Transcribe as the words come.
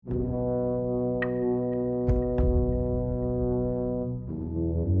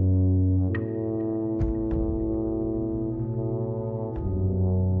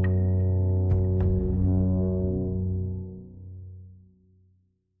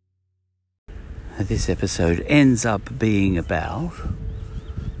this episode ends up being about,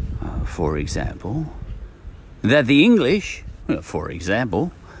 for example, that the English, for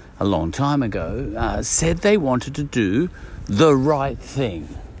example, a long time ago, said they wanted to do the right thing.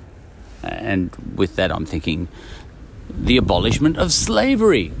 And with that, I'm thinking the abolishment of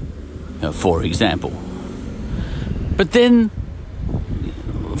slavery, for example. But then,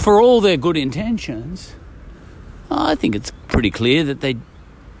 for all their good intentions, I think it's pretty clear that they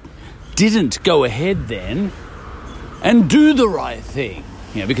didn't go ahead then and do the right thing,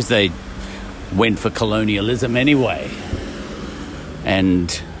 because they went for colonialism anyway,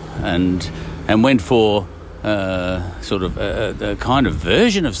 and went for sort of a kind of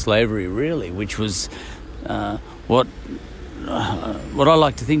version of slavery, really, which was what I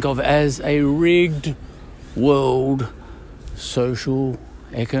like to think of as a rigged world social,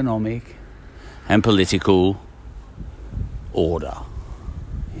 economic, and political order.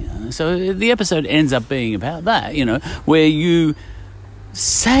 So the episode ends up being about that, where you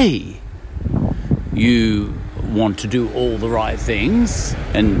say you want to do all the right things,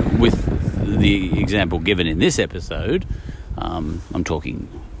 and with the example given in this episode, I'm talking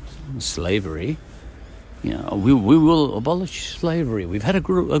slavery. We will abolish slavery. We've had a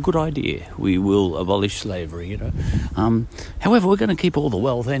good idea. We will abolish slavery. However, we're going to keep all the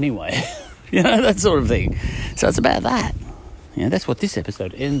wealth anyway. That sort of thing. So it's about that. That's what this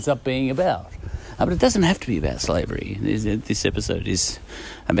episode ends up being about. But it doesn't have to be about slavery. This episode is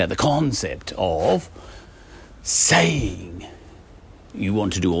about the concept of saying you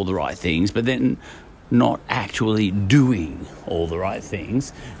want to do all the right things, but then not actually doing all the right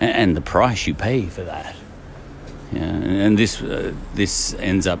things, and the price you pay for that. And this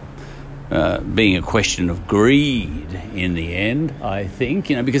ends up being a question of greed in the end, I think,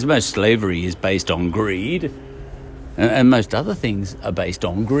 because most slavery is based on greed, and most other things are based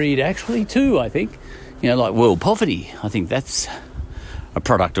on greed actually too, I think. Like world poverty, I think that's a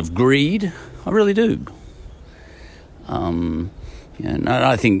product of greed. I really do. And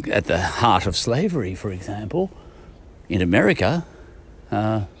I think at the heart of slavery, for example, in America,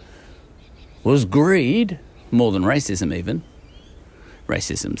 was greed, more than racism even.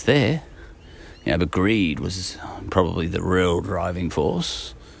 Racism's there, but greed was probably the real driving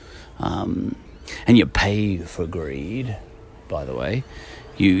force. And you pay for greed, by the way.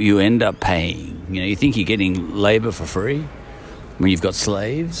 You end up paying. You think you're getting labour for free when you've got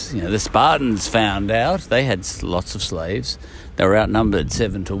slaves. The Spartans found out. They had lots of slaves. They were outnumbered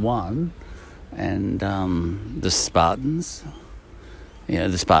 7-1. And the Spartans,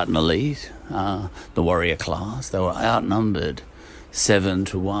 the Spartan elite, the warrior class, they were outnumbered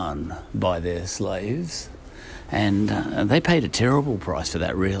 7-1 by their slaves. And they paid a terrible price for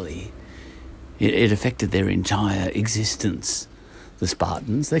that, really. It affected their entire existence, the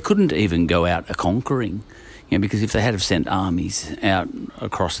Spartans. They couldn't even go out a-conquering, because if they had have sent armies out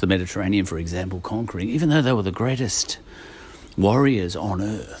across the Mediterranean, for example, conquering, even though they were the greatest warriors on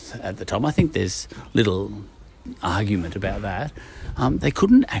earth at the time, I think there's little argument about that, they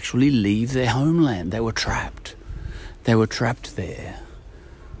couldn't actually leave their homeland. They were trapped. They were trapped there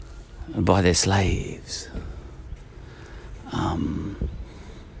by their slaves.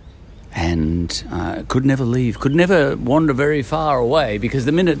 And could never leave, could never wander very far away, because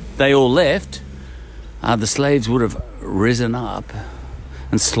the minute they all left, the slaves would have risen up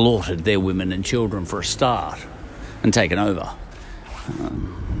and slaughtered their women and children for a start and taken over.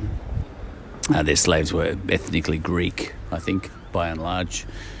 Their slaves were ethnically Greek, I think, by and large,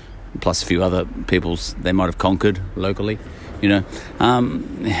 plus a few other peoples they might have conquered locally.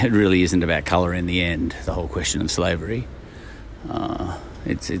 It really isn't about colour in the end, the whole question of slavery.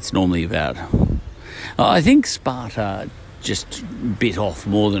 It's normally about... I think Sparta just bit off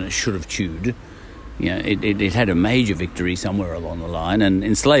more than it should have chewed. It had a major victory somewhere along the line and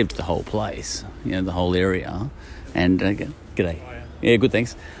enslaved the whole place, the whole area. And, g'day. Yeah, good,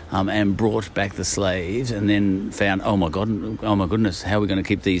 thanks. And brought back the slaves, and then found, oh my goodness, how are we going to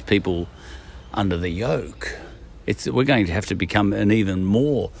keep these people under the yoke? We're going to have to become an even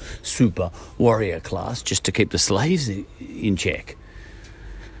more super warrior class just to keep the slaves in check.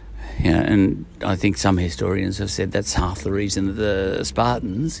 And I think some historians have said that's half the reason that the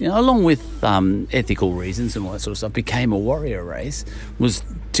Spartans, along with ethical reasons and all that sort of stuff, became a warrior race, was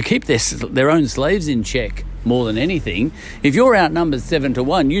to keep their own slaves in check more than anything. If you're outnumbered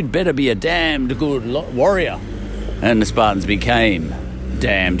 7-1, you'd better be a damned good warrior. And the Spartans became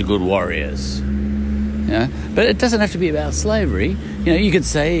damned good warriors. But it doesn't have to be about slavery. You could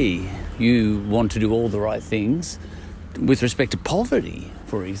say you want to do all the right things with respect to poverty,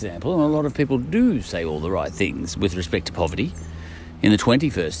 for example, and a lot of people do say all the right things with respect to poverty. in the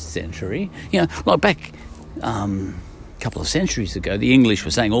 21st century. Like back a couple of centuries ago, the English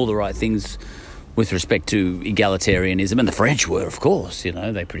were saying all the right things with respect to egalitarianism, and the French were, of course.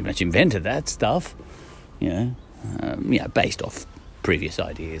 They pretty much invented that stuff, based off previous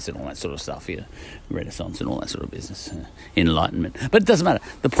ideas and all that sort of stuff, Renaissance and all that sort of business, Enlightenment. But it doesn't matter.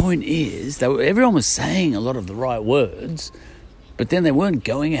 The point is, everyone was saying a lot of the right words, but then they weren't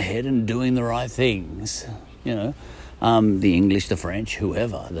going ahead and doing the right things, the English, the French,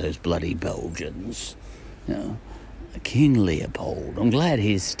 whoever, those bloody Belgians, King Leopold. I'm glad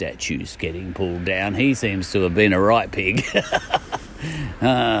his statue's getting pulled down. He seems to have been a right pig.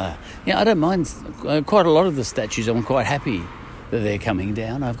 I don't mind quite a lot of the statues. I'm quite happy that they're coming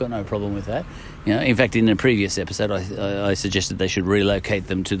down. I've got no problem with that. In fact, in a previous episode, I suggested they should relocate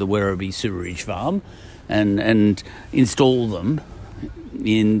them to the Werribee sewerage farm and install them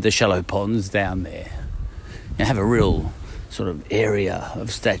in the shallow ponds down there. Have a real sort of area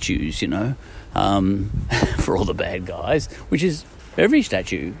of statues, for all the bad guys, which is every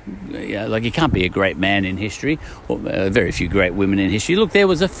statue. Like you can't be a great man in history, or very few great women in history. Look, there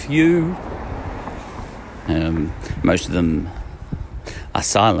was a few. Most of them are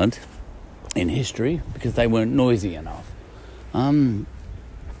silent in history because they weren't noisy enough. All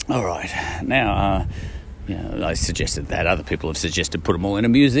right, now, I suggested that. Other people have suggested put them all in a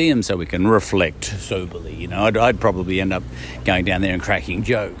museum so we can reflect soberly. I'd probably end up going down there and cracking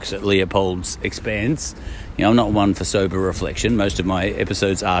jokes at Leopold's expense. I'm not one for sober reflection. Most of my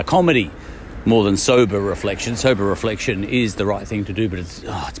episodes are comedy more than sober reflection. Sober reflection is the right thing to do, but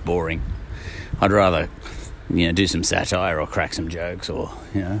it's boring. I'd rather do some satire or crack some jokes or,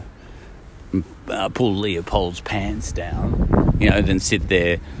 pull Leopold's pants down, than sit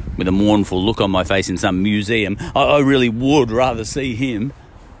there with a mournful look on my face in some museum. I really would rather see him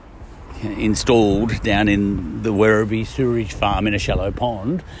installed down in the Werribee sewerage farm in a shallow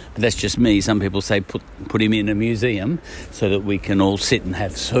pond. But that's just me. Some people say put him in a museum so that we can all sit and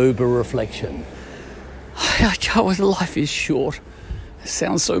have sober reflection. Life is short. It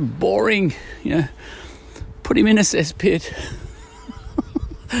sounds so boring, Put him in a cesspit.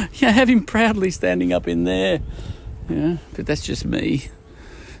 Have him proudly standing up in there. But that's just me.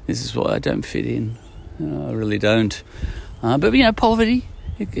 This is why I don't fit in. I really don't. But poverty,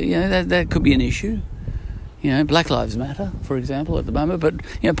 that could be an issue. Black Lives Matter, for example, at the moment. But,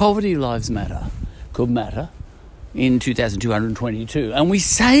 poverty lives matter. Could matter in 2222. And we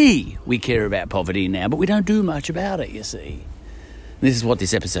say we care about poverty now, but we don't do much about it, you see. This is what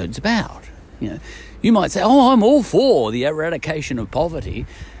this episode's about. You might say, I'm all for the eradication of poverty,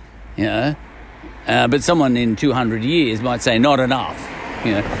 but someone in 200 years might say not enough,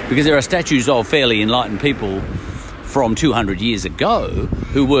 because there are statues of fairly enlightened people from 200 years ago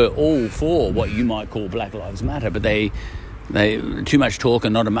who were all for what you might call Black Lives Matter, but they too much talk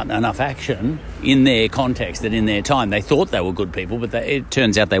and not enough action in their context and in their time. They thought they were good people, but it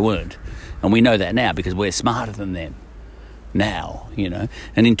turns out they weren't. And we know that now because we're smarter than them. Now,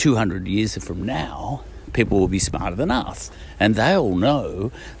 and in 200 years from now, people will be smarter than us, and they'll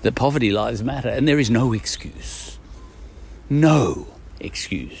know that poverty lives matter, and there is no excuse, no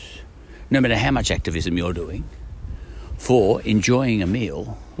matter how much activism you're doing, for enjoying a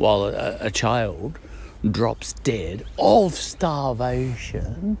meal while a child drops dead of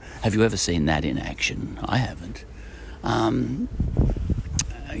starvation. Have you ever seen that in action? I haven't. The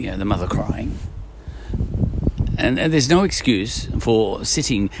mother crying. And there's no excuse for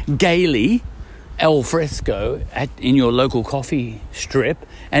sitting gaily al fresco in your local coffee strip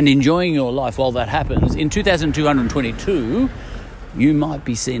and enjoying your life while that happens. In 2222, you might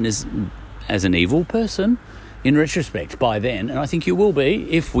be seen as an evil person in retrospect by then, and I think you will be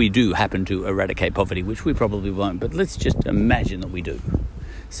if we do happen to eradicate poverty, which we probably won't, but let's just imagine that we do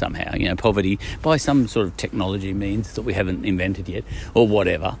somehow. Poverty by some sort of technology means that we haven't invented yet, or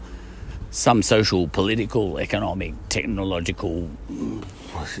whatever. Some social, political, economic, technological,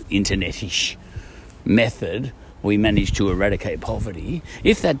 internetish method, we manage to eradicate poverty.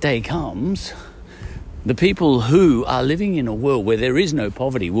 If that day comes, the people who are living in a world where there is no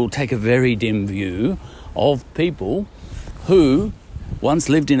poverty will take a very dim view of people who once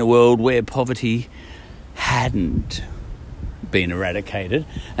lived in a world where poverty hadn't been eradicated,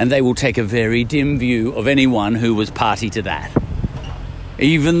 and they will take a very dim view of anyone who was party to that.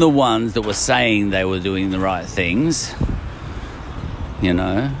 Even the ones that were saying they were doing the right things,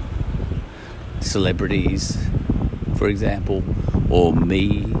 celebrities, for example, or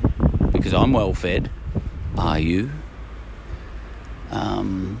me, because I'm well fed. Are you?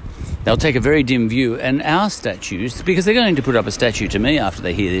 They'll take a very dim view, and our statues, because they're going to put up a statue to me after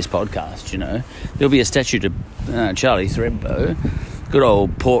they hear this podcast, there'll be a statue to Charlie Thredbo, good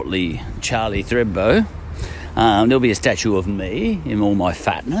old portly Charlie Thredbo. There'll be a statue of me in all my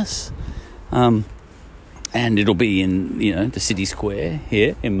fatness. And it'll be in, the city square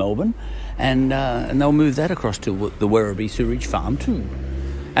here in Melbourne. And they'll move that across to the Werribee Sewerage Farm too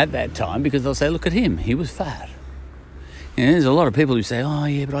at that time, because they'll say, look at him, he was fat. There's a lot of people who say, oh,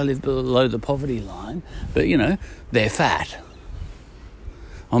 yeah, but I live below the poverty line. But, they're fat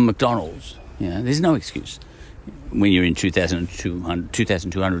on McDonald's. There's no excuse when you're in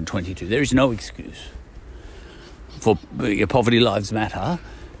 2222. There is no excuse for your poverty lives matter.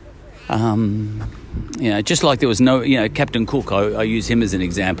 Just like there was no, Captain Cook, I use him as an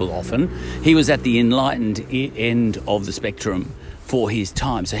example often. He was at the enlightened end of the spectrum for his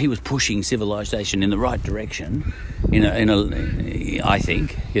time, so he was pushing civilization in the right direction. I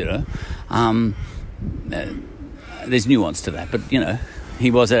think, there's nuance to that, but he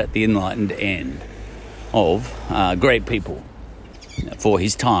was at the enlightened end of great people for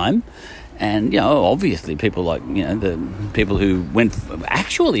his time. And, obviously people like, the people who went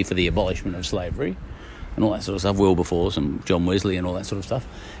actually for the abolishment of slavery and all that sort of stuff, Wilberforce and John Wesley and all that sort of stuff.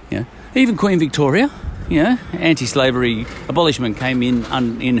 Even Queen Victoria, anti-slavery abolishment came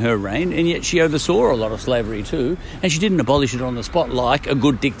in her reign, and yet she oversaw a lot of slavery too, and she didn't abolish it on the spot like a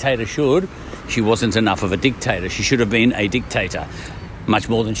good dictator should. She wasn't enough of a dictator. She should have been a dictator, much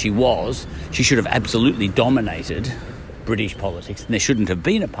more than she was. She should have absolutely dominated British politics, and there shouldn't have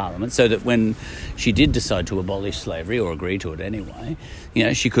been a parliament, so that when she did decide to abolish slavery, or agree to it anyway,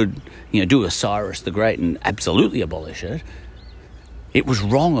 she could, do a Cyrus the Great and absolutely abolish it. It was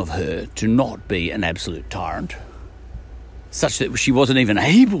wrong of her to not be an absolute tyrant, such that she wasn't even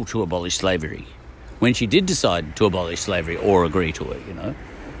able to abolish slavery when she did decide to abolish slavery or agree to it,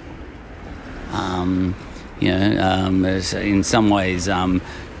 in some ways,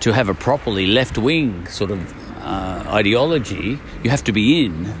 to have a properly left-wing sort of ideology, you have to be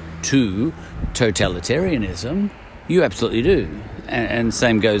in to totalitarianism. You absolutely do. And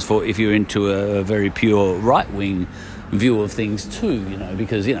same goes for if you're into a very pure right-wing view of things too,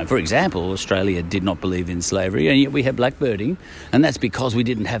 because, for example, Australia did not believe in slavery, and yet we had blackbirding, and that's because we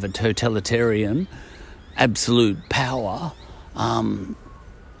didn't have a totalitarian, absolute power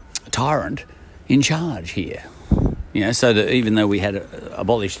tyrant in charge here. So that even though we had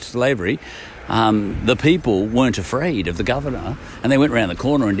abolished slavery, the people weren't afraid of the governor, and they went around the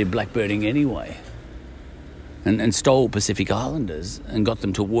corner and did blackbirding anyway, and stole Pacific Islanders and got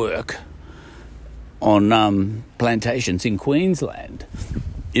them to work on plantations in Queensland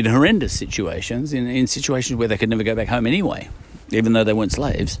in horrendous situations, in situations where they could never go back home anyway, even though they weren't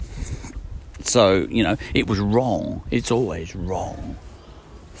slaves. So, it was wrong. It's always wrong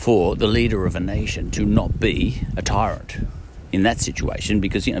for the leader of a nation to not be a tyrant in that situation,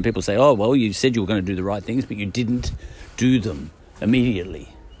 because, people say, oh, well, you said you were going to do the right things, but you didn't do them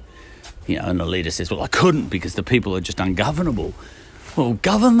immediately. And the leader says, well, I couldn't because the people are just ungovernable. Well,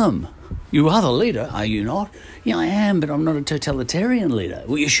 govern them. You are the leader, are you not? Yeah, I am, but I'm not a totalitarian leader.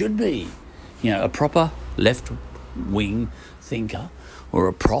 Well, you should be. A proper left-wing thinker or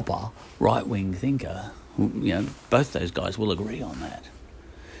a proper right-wing thinker, both those guys will agree on that.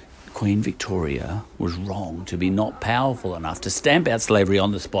 Queen Victoria was wrong to be not powerful enough to stamp out slavery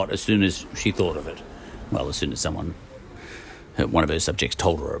on the spot as soon as she thought of it. Well, as soon as one of her subjects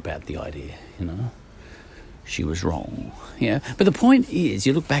told her about the idea, she was wrong. But the point is,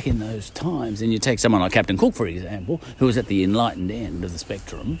 you look back in those times and you take someone like Captain Cook, for example, who was at the enlightened end of the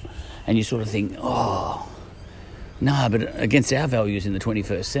spectrum, and you sort of think, oh, no, but against our values in the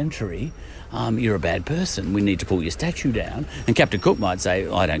 21st century, you're a bad person. We need to pull your statue down. And Captain Cook might say,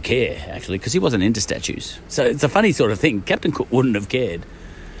 I don't care, actually, because he wasn't into statues. So it's a funny sort of thing. Captain Cook wouldn't have cared.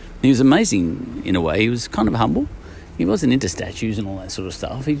 He was amazing in a way. He was kind of humble. He wasn't into statues and all that sort of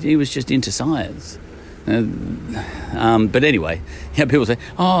stuff. He was just into science. But anyway, people say,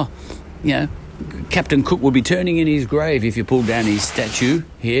 Captain Cook will be turning in his grave if you pull down his statue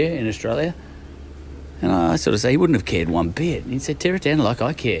here in Australia. And I sort of say he wouldn't have cared one bit. He said, tear it down like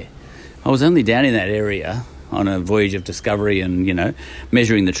I care. I was only down in that area on a voyage of discovery and,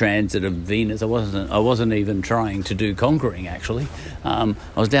 measuring the transit of Venus. I wasn't even trying to do conquering, actually. I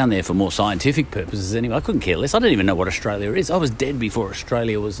was down there for more scientific purposes anyway. I couldn't care less. I don't even know what Australia is. I was dead before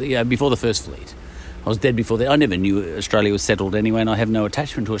Australia was, before the first fleet. I was dead before that. I never knew Australia was settled anyway, and I have no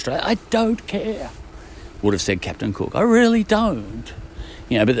attachment to Australia. I don't care, would have said Captain Cook. I really don't.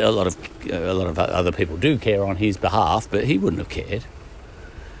 But a lot of other people do care on his behalf, but he wouldn't have cared.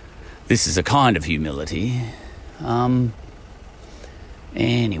 This is a kind of humility.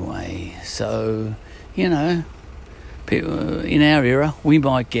 Anyway, so, people, in our era, we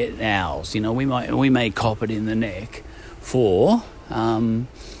might get ours. We may cop it in the neck for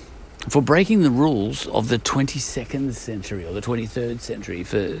for breaking the rules of the 22nd century or the 23rd century,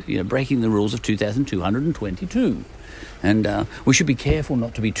 for breaking the rules of 2222. And we should be careful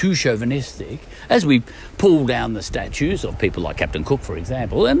not to be too chauvinistic as we pull down the statues of people like Captain Cook, for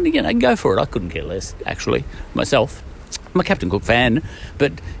example. And, go for it. I couldn't care less, actually, myself. I'm a Captain Cook fan,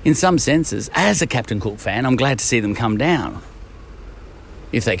 but in some senses, as a Captain Cook fan, I'm glad to see them come down.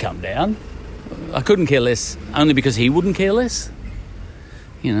 If they come down, I couldn't care less, only because he wouldn't care less,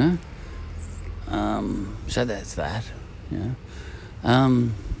 So that's that,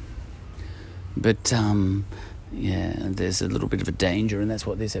 there's a little bit of a danger, and that's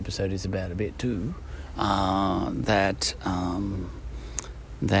what this episode is about a bit too, that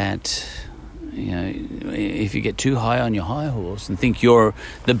if you get too high on your high horse and think you're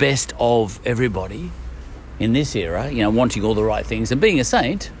the best of everybody in this era, wanting all the right things and being a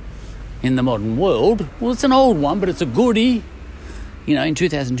saint in the modern world, well, it's an old one, but it's a goodie. In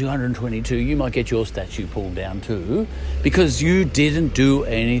 2222, you might get your statue pulled down too, because you didn't do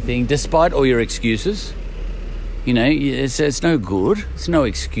anything, despite all your excuses. It's no good. It's no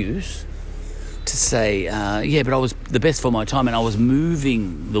excuse to say, but I was the best for my time and I was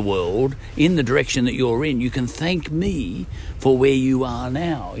moving the world in the direction that you're in. You can thank me for where you are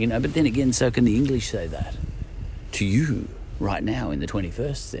now, But then again, so can the English say that to you right now in the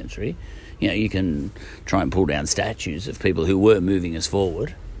 21st century. You can try and pull down statues of people who were moving us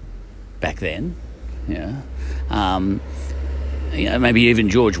forward back then. Maybe even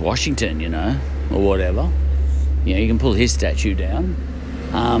George Washington, or whatever. You can pull his statue down.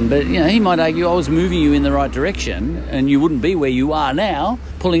 But he might argue I was moving you in the right direction and you wouldn't be where you are now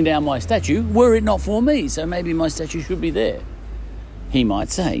pulling down my statue were it not for me. So maybe my statue should be there. He might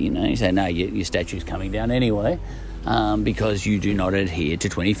say, no, your statue's coming down anyway. Because you do not adhere to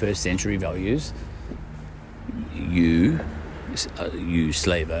 21st century values. You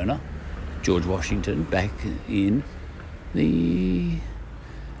slave owner, George Washington, back in the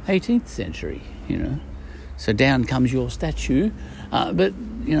 18th century, So down comes your statue. But,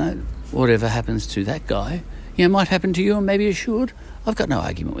 whatever happens to that guy, might happen to you, and maybe it should. I've got no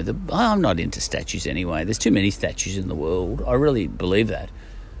argument with it. I'm not into statues anyway. There's too many statues in the world. I really believe that.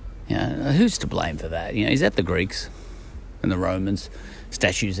 Who's to blame for that? Is that the Greeks and the Romans?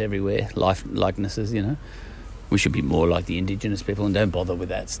 Statues everywhere, likenesses, We should be more like the indigenous people and don't bother with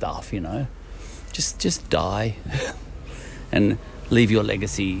that stuff, Just die and leave your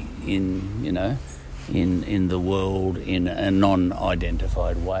legacy in the world in a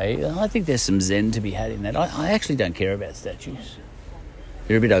non-identified way. I think there's some zen to be had in that. I actually don't care about statues.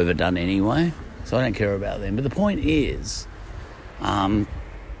 They're a bit overdone anyway, so I don't care about them. But the point is,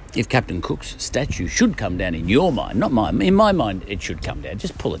 if Captain Cook's statue should come down in your mind, not mine, in my mind it should come down.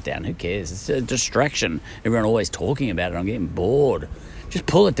 Just pull it down, who cares? It's a distraction. Everyone always talking about it, I'm getting bored. Just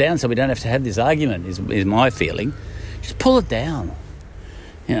pull it down so we don't have to have this argument, is my feeling. Just pull it down.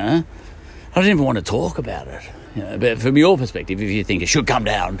 I don't even want to talk about it. But from your perspective, if you think it should come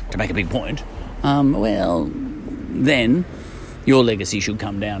down to make a big point, then your legacy should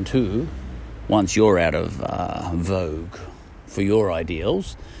come down too once you're out of vogue for your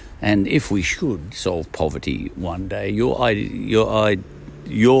ideals. And if we should solve poverty one day, your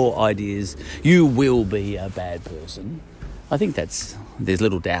ideas, you will be a bad person. I think there's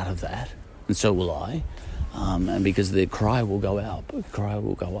little doubt of that, and so will I. And because the cry will go up,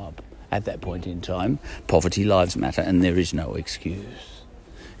 at that point in time. Poverty, lives matter, and there is no excuse.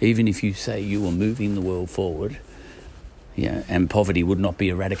 Even if you say you were moving the world forward, and poverty would not be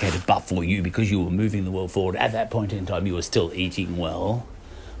eradicated but for you because you were moving the world forward, at that point in time you were still eating well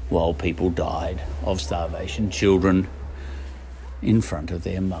while people died of starvation, children in front of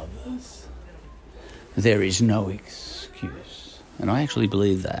their mothers. There is no excuse. And I actually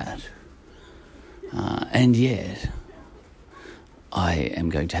believe that. And yet, I am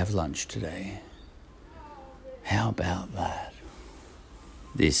going to have lunch today. How about that?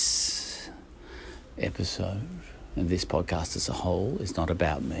 This episode and this podcast as a whole is not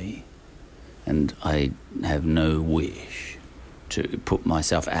about me. And I have no wish to put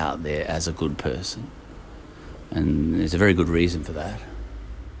myself out there as a good person. And there's a very good reason for that.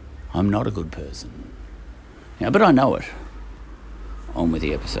 I'm not a good person. But I know it. On with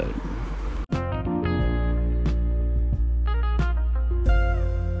the episode.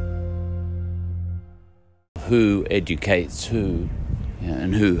 Who educates who,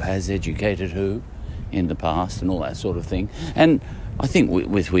 and who has educated who in the past, and all that sort of thing. And I think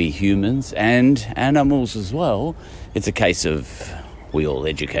with we humans and animals as well, it's a case of we all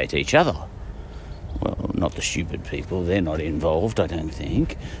educate each other. Well, not the stupid people, they're not involved, I don't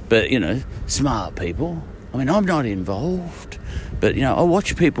think. But, smart people, I mean, I'm not involved, but, I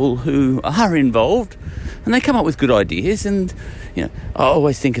watch people who are involved and they come up with good ideas. And, I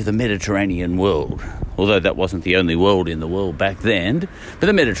always think of the Mediterranean world, although that wasn't the only world in the world back then, but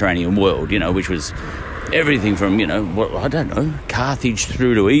the Mediterranean world, which was everything from, Carthage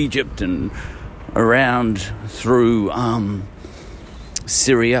through to Egypt and around through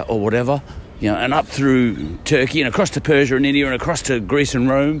Syria or whatever, and up through Turkey and across to Persia and India and across to Greece and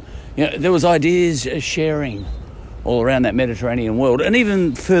Rome. There was ideas sharing all around that Mediterranean world, and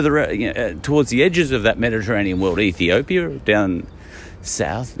even further out, towards the edges of that Mediterranean world, Ethiopia, down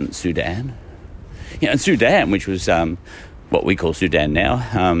south, and Sudan. And Sudan, which was what we call Sudan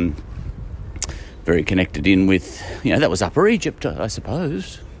now, very connected in with, that was Upper Egypt, I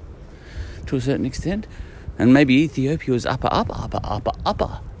suppose, to a certain extent. And maybe Ethiopia was upper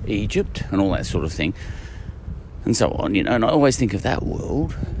Egypt and all that sort of thing. And so on, and I always think of that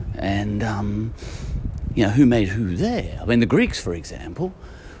world and, who made who there. I mean, the Greeks, for example,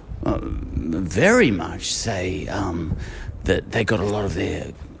 very much say that they got a lot of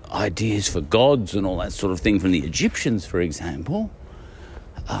their ideas for gods and all that sort of thing from the Egyptians, for example.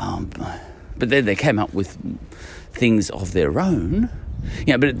 But then they came up with things of their own.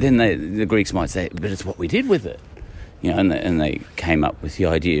 But then the Greeks might say, but it's what we did with it. And they came up with the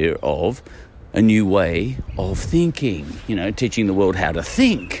idea of a new way of thinking, teaching the world how to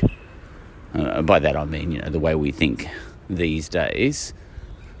think. By that I mean, the way we think these days.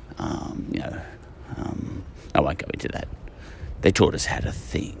 I won't go into that. They taught us how to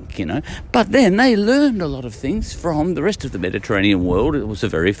think, But then they learned a lot of things from the rest of the Mediterranean world. It was a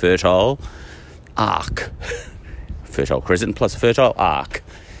very fertile arc. Fertile crescent plus a fertile arc,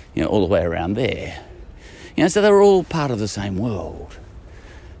 all the way around there. So they were all part of the same world.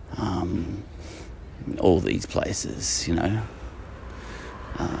 All these places,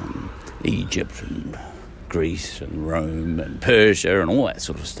 Egypt and Greece and Rome and Persia and all that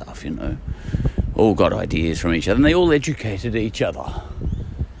sort of stuff, all got ideas from each other, and they all educated each other.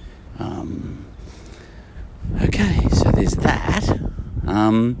 Okay, so there's that.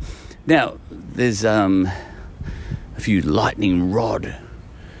 Now, there's a few lightning rod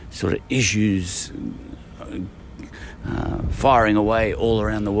sort of issues firing away all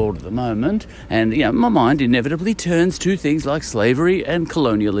around the world at the moment, and my mind inevitably turns to things like slavery and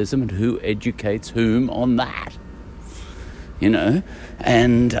colonialism and who educates whom on that, and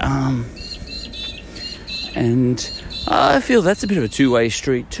I feel that's a bit of a two-way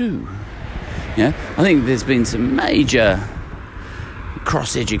street too. I think there's been some major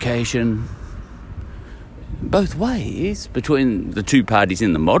cross-education both ways between the two parties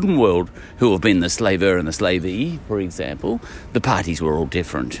in the modern world who have been the slaver and the slavee, for example. The parties were all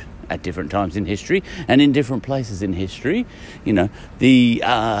different at different times in history and in different places in history. The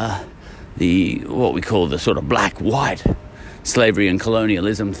what we call the sort of black-white slavery and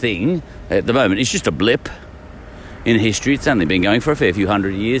colonialism thing at the moment is just a blip in history. It's only been going for a fair few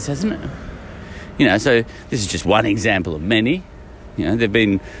hundred years, hasn't it? So this is just one example of many. There've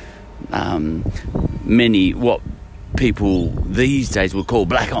been many what people these days would call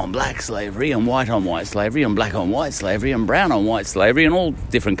black-on-black slavery and white-on-white slavery and black-on-white slavery and brown-on-white slavery and all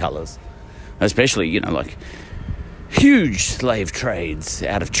different colours. Especially, like huge slave trades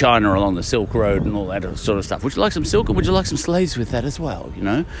out of China along the Silk Road and all that sort of stuff. Would you like some silk, or would you like some slaves with that as well,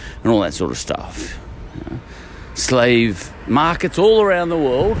 and all that sort of stuff. Slave markets all around the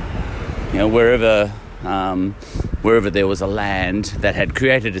world, wherever there was a land that had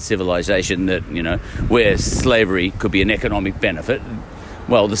created a civilization that, where slavery could be an economic benefit,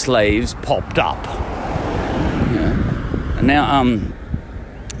 well, the slaves popped up. Now,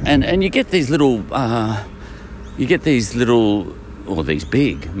 and you get these little, or these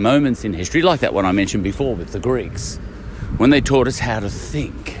big moments in history, like that one I mentioned before with the Greeks, when they taught us how to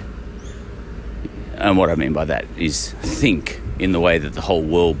think. And what I mean by that is think in the way that the whole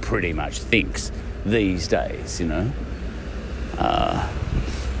world pretty much thinks these days, I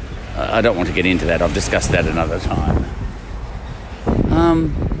don't want to get into that. I've discussed that another time.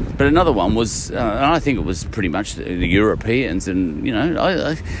 But another one was, and I think it was pretty much the Europeans, and,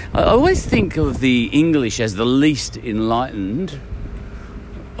 I always think of the English as the least enlightened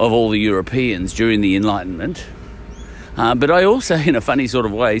of all the Europeans during the Enlightenment. But I also, in a funny sort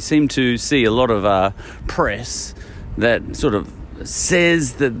of way, seem to see a lot of press that sort of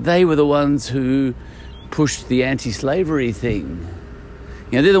says that they were the ones who pushed the anti-slavery thing.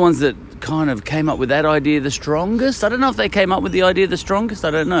 They're the ones that kind of came up with that idea the strongest. I don't know if they came up with the idea the strongest,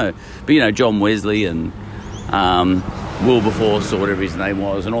 I don't know. But, John Wesley and Wilberforce, or whatever his name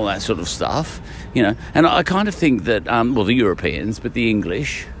was, and all that sort of stuff, And I kind of think that, the Europeans, but the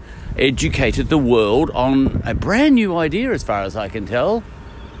English, educated the world on a brand new idea, as far as I can tell,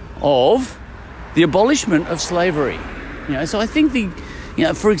 of the abolishment of slavery. So I think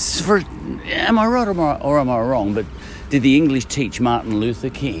am I right or am I wrong? But did the English teach Martin Luther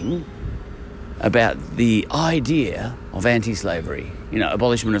King about the idea of anti-slavery,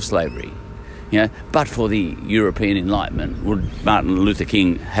 abolishment of slavery? But for the European Enlightenment, would Martin Luther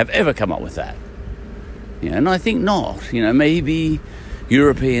King have ever come up with that? And I think not. Maybe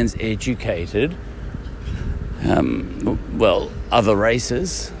Europeans educated, other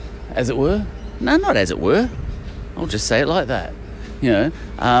races, as it were. No, not as it were. I'll just say it like that.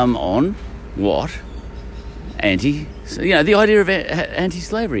 On what? The idea of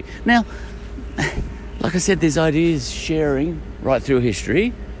anti-slavery. Now, like I said, there's ideas sharing right through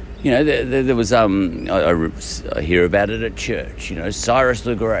history. There was, I hear about it at church, Cyrus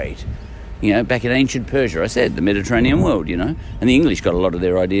the Great, back in ancient Persia, I said, the Mediterranean world, and the English got a lot of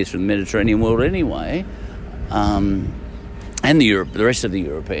their ideas from the Mediterranean world anyway, and the rest of the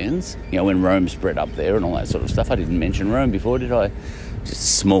Europeans, when Rome spread up there and all that sort of stuff. I didn't mention Rome before, did I? Just a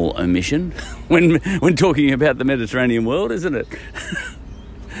small omission when talking about the Mediterranean world, isn't it?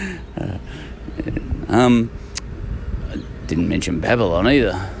 Didn't mention Babylon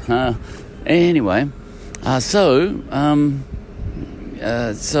either. Anyway, look, I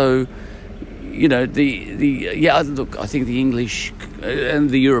think the English and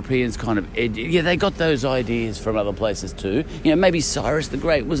the Europeans kind of they got those ideas from other places too. Maybe Cyrus the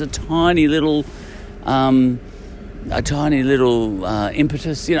Great was a tiny little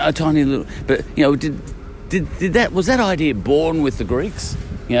impetus. But was that idea born with the Greeks?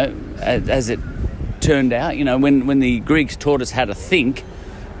 As it turned out, when the Greeks taught us how to think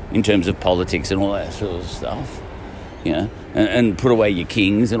in terms of politics and all that sort of stuff, and put away your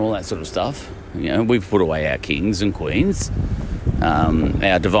kings and all that sort of stuff. We've put away our kings and queens,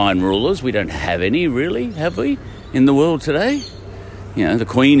 our divine rulers. We don't have any, really, have we, in the world today? The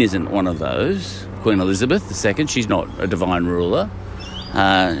Queen isn't one of those. Queen Elizabeth II, she's not a divine ruler.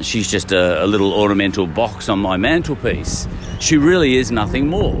 She's just a little ornamental box on my mantelpiece. She really is nothing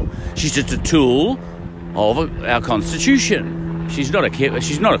more. She's just a tool of our constitution. She's not a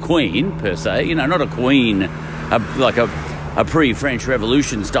queen per se. Not a queen like a pre-French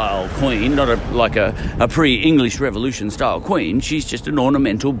Revolution style queen, not like a pre-English Revolution style queen. She's just an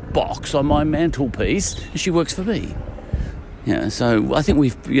ornamental box on my mantelpiece, and she works for me. So I think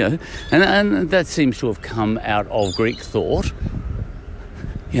we've and that seems to have come out of Greek thought.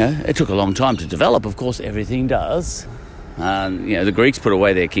 It took a long time to develop, of course, everything does. The Greeks put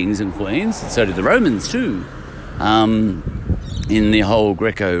away their kings and queens, and so did the Romans too. In the whole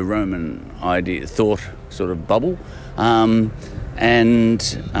Greco-Roman thought sort of bubble. But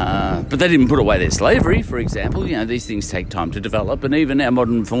they didn't put away their slavery, for example. These things take time to develop, and even our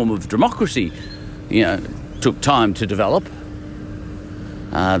modern form of democracy, took time to develop.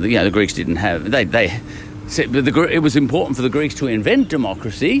 The Greeks didn't have... it was important for the Greeks to invent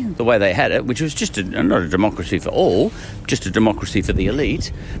democracy the way they had it, which was just not a democracy for all, just a democracy for the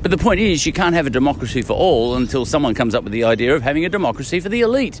elite. But the point is, you can't have a democracy for all until someone comes up with the idea of having a democracy for the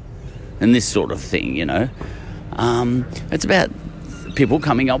elite, and this sort of thing. It's about people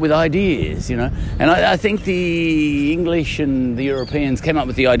coming up with ideas, and I think the English and the Europeans came up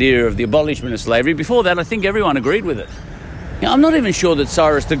with the idea of the abolishment of slavery. Before that, I think everyone agreed with it. I'm not even sure that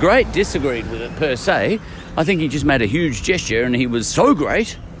Cyrus the Great disagreed with it per se. I think he just made a huge gesture, and he was so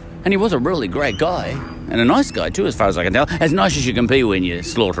great, and he was a really great guy, and a nice guy too, as far as I can tell. As nice as you can be when you're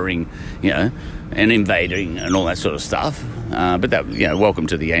slaughtering, and invading and all that sort of stuff. But that, welcome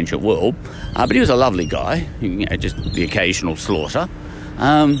to the ancient world. But he was a lovely guy, just the occasional slaughter,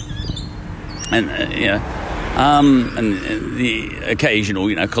 and the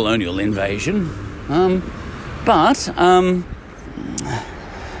occasional, colonial invasion.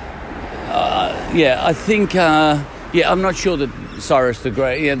 I think, I'm not sure that Cyrus the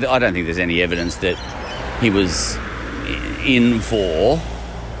Great, I don't think there's any evidence that he was in for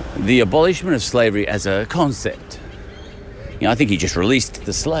the abolishment of slavery as a concept. I think he just released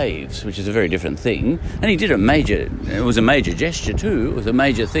the slaves, which is a very different thing. And he did it was a major gesture too, it was a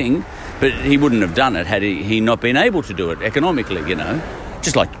major thing, but he wouldn't have done it had he not been able to do it economically,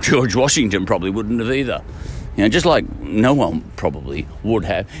 just like George Washington probably wouldn't have either. Just like no one probably would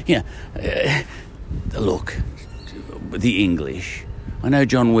have. Look, the English. I know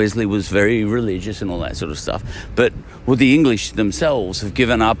John Wesley was very religious and all that sort of stuff, but would the English themselves have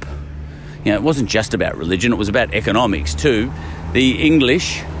given up? It wasn't just about religion, it was about economics too. The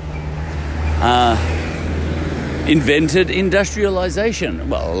English invented industrialization,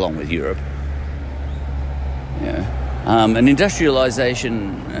 well, along with Europe. And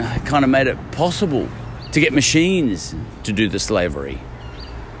industrialization kind of made it possible to get machines to do the slavery.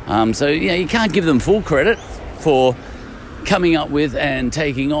 So, you can't give them full credit for coming up with and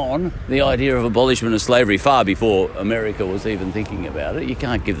taking on the idea of abolishment of slavery far before America was even thinking about it. You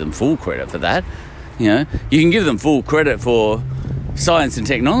can't give them full credit for that. You can give them full credit for science and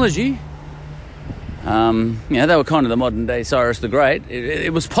technology. They were kind of the modern day Cyrus the Great.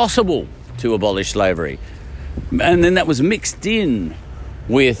 It was possible to abolish slavery. And then that was mixed in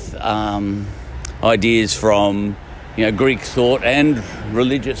with ideas from Greek thought and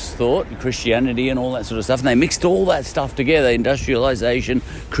religious thought, Christianity and all that sort of stuff. And they mixed all that stuff together, industrialization,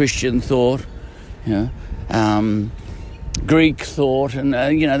 Christian thought, Greek thought, and,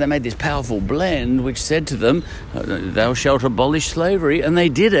 they made this powerful blend which said to them, thou shalt abolish slavery, and they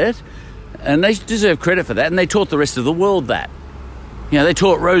did it, and they deserve credit for that, and they taught the rest of the world that. They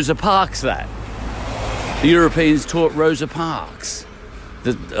taught Rosa Parks that. The Europeans taught Rosa Parks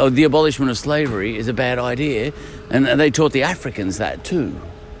that the abolishment of slavery is a bad idea, and they taught the Africans that too.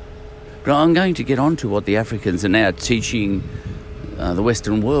 But I'm going to get on to what the Africans are now teaching the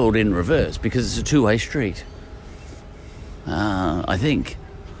Western world in reverse, because it's a two-way street, I think.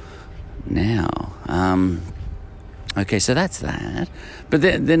 Now, okay, so that's that. But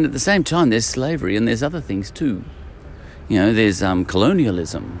then at the same time, there's slavery and there's other things too. There's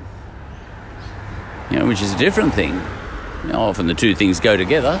colonialism, which is a different thing. Often the two things go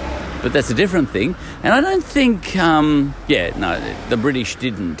together, but that's a different thing. And I don't think, the British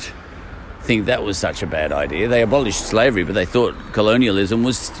didn't think that was such a bad idea. They abolished slavery, but they thought colonialism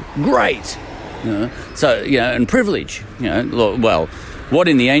was great. And privilege. What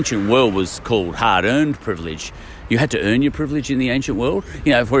in the ancient world was called hard-earned privilege. You had to earn your privilege in the ancient world.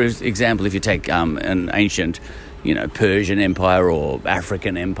 For example, if you take an ancient Persian Empire or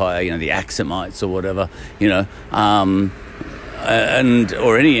African Empire, the Axumites or whatever,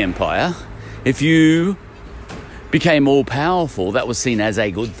 or any empire, if you became all powerful, that was seen as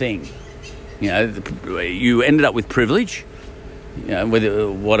a good thing. You ended up with privilege,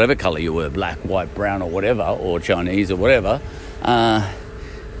 whether whatever colour you were, black, white, brown, or whatever, or Chinese or whatever.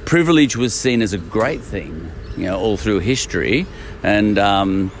 Privilege was seen as a great thing, all through history, and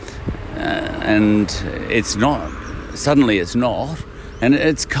it's not. Suddenly, it's not, and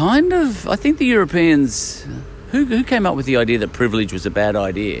it's kind of. I think the Europeans. Who came up with the idea that privilege was a bad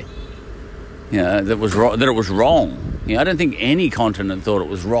idea? That it was wrong. I don't think any continent thought it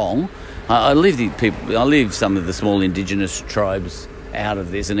was wrong. I leave some of the small indigenous tribes out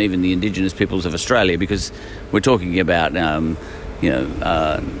of this, and even the indigenous peoples of Australia, because we're talking about not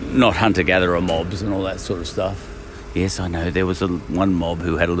hunter-gatherer mobs and all that sort of stuff. Yes, I know there was one mob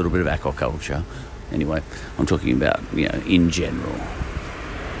who had a little bit of aquaculture. Anyway, I'm talking about in general.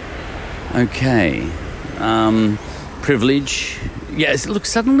 Okay. Privilege. Yes, look,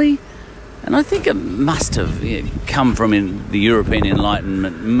 suddenly, and I think it must have come from the European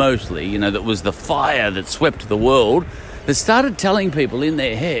Enlightenment mostly, that was the fire that swept the world, that started telling people in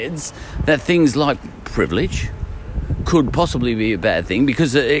their heads that things like privilege could possibly be a bad thing,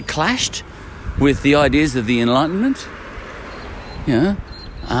 because it clashed with the ideas of the Enlightenment. There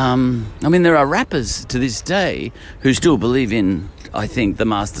are rappers to this day who still believe in, I think, the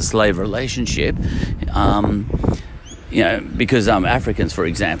master-slave relationship, because Africans, for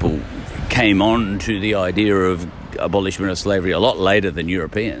example, came on to the idea of abolishment of slavery a lot later than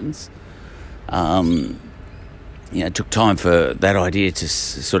Europeans. It took time for that idea to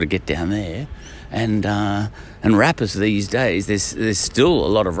sort of get down there, and rappers these days, there's still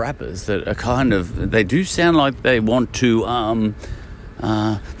a lot of rappers that are they do sound like they want to.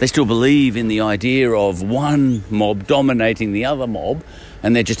 They still believe in the idea of one mob dominating the other mob,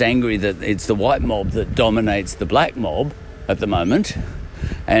 and they're just angry that it's the white mob that dominates the black mob at the moment.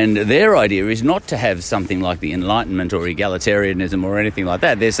 And their idea is not to have something like the Enlightenment or egalitarianism or anything like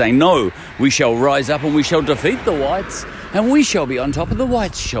that. They're saying, no, we shall rise up and we shall defeat the whites, and we shall be on top and the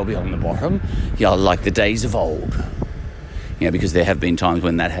whites shall be on the bottom, like the days of old. Because there have been times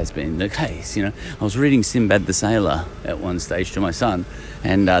when that has been the case. I was reading Sinbad the Sailor at one stage to my son,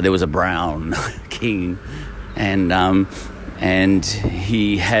 and there was a brown king, and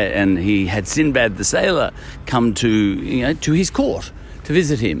he had Sinbad the Sailor come to his court to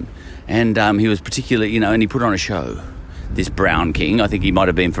visit him, and he was particularly and he put on a show. This brown king, I think he might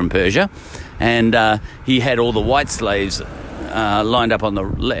have been from Persia, and he had all the white slaves lined up on the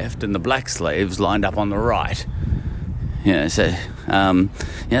left and the black slaves lined up on the right. There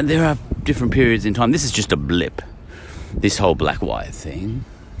are different periods in time. This is just a blip, this whole black-white thing.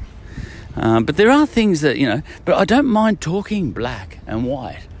 But there are things that, but I don't mind talking black and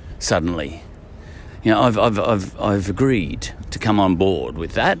white suddenly. You know, I've agreed to come on board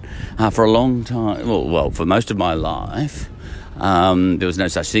with that for a long time. Well, for most of my life, there was no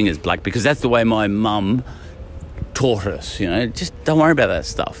such thing as black, because that's the way my mum taught us. You know, just don't worry about that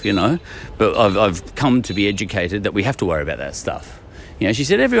stuff. You know, but I've come to be educated that we have to worry about that stuff. You know, she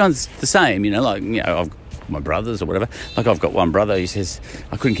said everyone's the same. You know, like, you know, my brothers or whatever. Like, I've got one brother. He says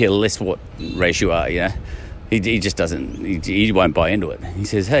I couldn't care less what race you are. You know. He just doesn't, he won't buy into it. He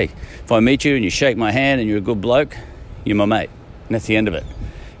says, hey, if I meet you and you shake my hand and you're a good bloke, you're my mate. And that's the end of it.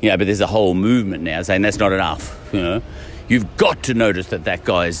 You know, but there's a whole movement now saying that's not enough, you know. You've got to notice that that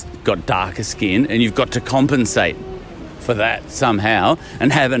guy's got darker skin, and you've got to compensate for that somehow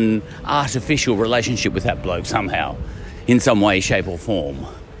and have an artificial relationship with that bloke somehow, in some way, shape or form.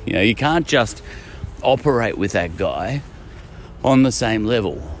 You know, you can't just operate with that guy on the same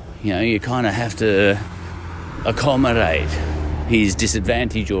level. You know, you kind of have to accommodate his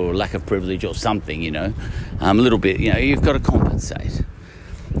disadvantage or lack of privilege or something, you know. A little bit, you know, you've got to compensate.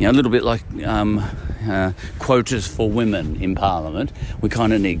 You know, a little bit like quotas for women in Parliament. We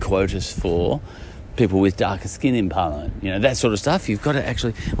kind of need quotas for people with darker skin in Parliament. You know, that sort of stuff. You've got to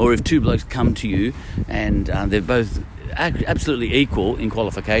actually, or if two blokes come to you and they're both absolutely equal in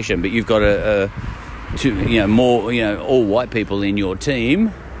qualification, but you've got more, you know, all white people in your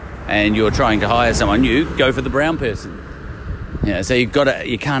team, and you're trying to hire someone new, go for the brown person. You know, so you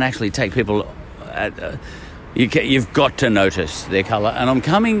can't actually take people you've got to notice their colour, and I'm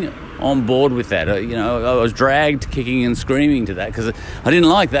coming on board with that. You know, I was dragged kicking and screaming to that because I didn't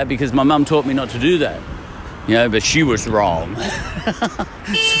like that, because my mum taught me not to do that. You know, but she was wrong.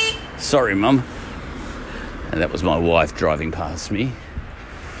 Sorry, Mum. And that was my wife driving past me.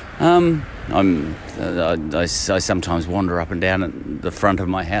 I sometimes wander up and down at the front of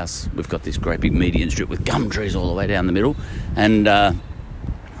my house. We've got this great big median strip with gum trees all the way down the middle, and I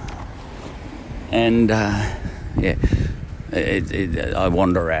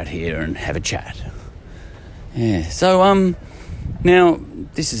wander out here and have a chat. Yeah. So now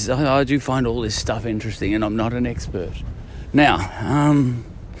this is, I do find all this stuff interesting, and I'm not an expert. Now,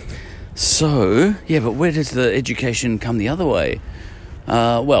 so yeah, but where does the education come the other way?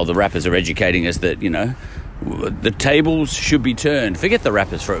 Well, the rappers are educating us that, you know, the tables should be turned. Forget the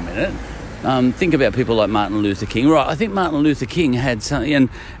rappers for a minute. Think about people like Martin Luther King. Right, I think Martin Luther King had something,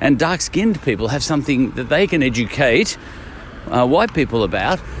 and dark-skinned people have something that they can educate white people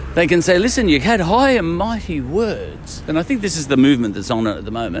about. They can say, listen, you had high and mighty words. And I think this is the movement that's on at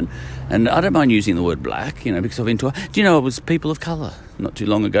the moment. And I don't mind using the word black, you know, because I've been taught. Do you know, it was people of colour not too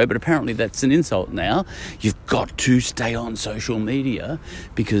long ago, but apparently that's an insult now. You've got to stay on social media,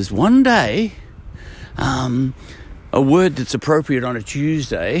 because one day a word that's appropriate on a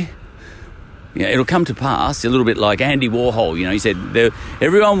Tuesday, yeah, it'll come to pass. A little bit like Andy Warhol, you know, he said,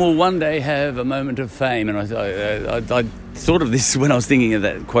 everyone will one day have a moment of fame. And I thought of this when I was thinking of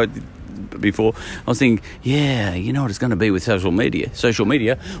that quote before. I was thinking, yeah, you know what it's going to be with social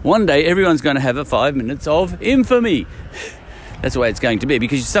media. One day everyone's going to have 5 minutes of infamy. That's the way it's going to be,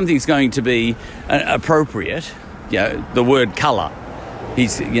 because something's going to be appropriate. You know, the word colour.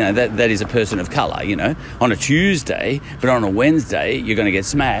 He's, you know, that is a person of colour, you know, on a Tuesday, but on a Wednesday, you're going to get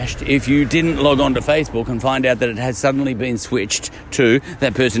smashed if you didn't log on to Facebook and find out that it has suddenly been switched to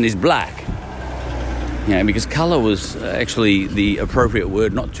that person is black. You know, because colour was actually the appropriate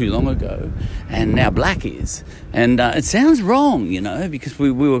word not too long ago, and now black is. And it sounds wrong, you know, because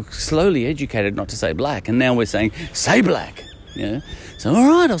we were slowly educated not to say black, and now we're saying, say black, you know. So, all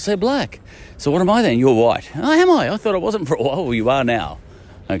right, I'll say black. So what am I then? You're white. Oh, am I? I thought I wasn't for a while. Well, you are now.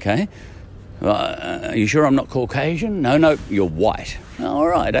 Okay. Are you sure I'm not Caucasian? No, you're white. All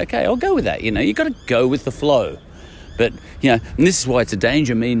right, okay, I'll go with that. You know, you've got to go with the flow. But, you know, and this is why it's a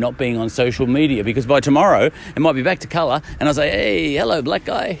danger, me not being on social media, because by tomorrow it might be back to colour, and I'll say, hey, hello, black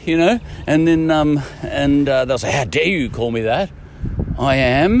guy, you know, and then they'll say, how dare you call me that? I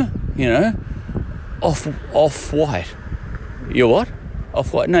am, you know, off-white. You're what?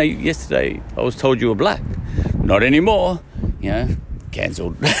 Off-white? No, yesterday I was told you were black. Not anymore. You know,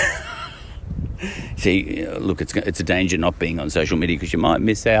 cancelled. See, look, it's a danger not being on social media, because you might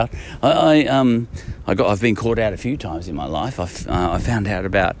miss out. I've been caught out a few times in my life. I found out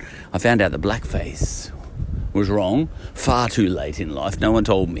that blackface was wrong far too late in life. No one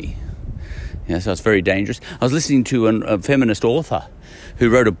told me. You know, so it's very dangerous. I was listening to a feminist author who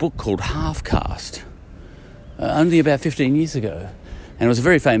wrote a book called Half Caste only about 15 years ago. And it was a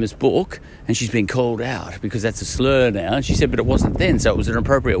very famous book, and she's been called out because that's a slur now. And she said, but it wasn't then, so it was an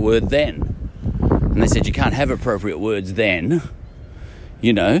appropriate word then. And they said, you can't have appropriate words then.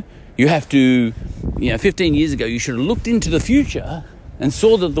 You know, you have to, 15 years ago, you should have looked into the future and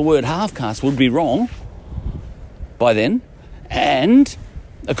saw that the word half-caste would be wrong by then, and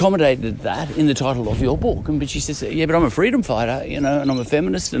accommodated that in the title of your book. But she says, yeah, but I'm a freedom fighter, and I'm a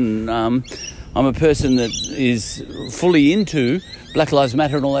feminist, and I'm a person that is fully into Black Lives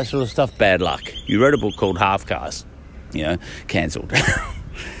Matter and all that sort of stuff. Bad luck. You wrote a book called Half-Caste, cancelled.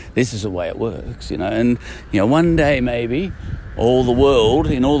 This is the way it works, and, one day maybe in all the world,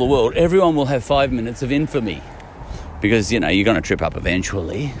 everyone will have 5 minutes of infamy because, you're going to trip up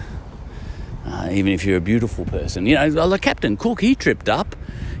eventually, even if you're a beautiful person. Like Captain Cook, he tripped up.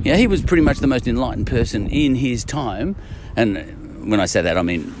 He was pretty much the most enlightened person in his time. And when I say that, I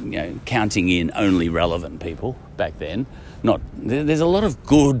mean, counting in only relevant people back then. There's a lot of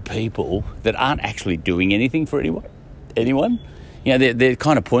good people that aren't actually doing anything for anyone. They're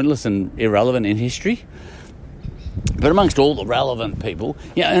kind of pointless and irrelevant in history. But amongst all the relevant people,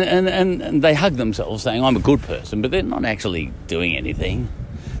 and they hug themselves saying, I'm a good person, but they're not actually doing anything.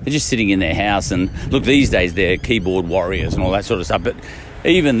 They're just sitting in their house, and look, these days they're keyboard warriors and all that sort of stuff, but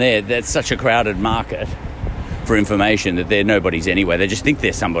even there, that's such a crowded market for information that they're nobody's anyway. They just think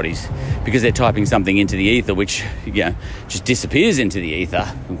they're somebody's because they're typing something into the ether, which just disappears into the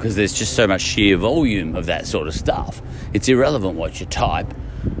ether because there's just so much sheer volume of that sort of stuff. It's irrelevant what you type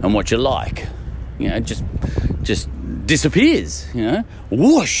and what you like. Just disappears.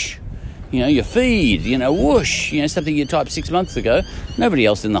 Whoosh. Your feed. Whoosh. Something you typed 6 months ago. Nobody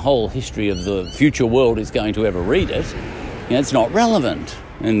else in the whole history of the future world is going to ever read it. It's not relevant.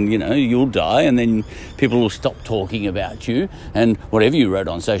 And, you'll die, and then people will stop talking about you, and whatever you wrote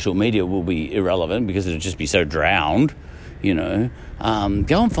on social media will be irrelevant because it'll just be so drowned, Go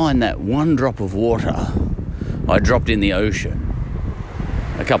and find that one drop of water I dropped in the ocean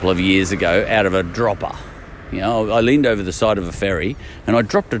a couple of years ago out of a dropper. I leaned over the side of a ferry, and I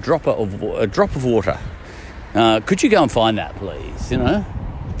dropped a drop of water. Could you go and find that, please?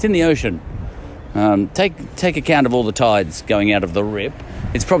 It's in the ocean. Take account of all the tides going out of the rip.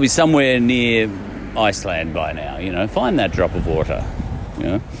 It's probably somewhere near Iceland by now, Find that drop of water,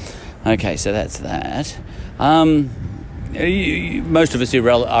 Okay, so that's that. Most of us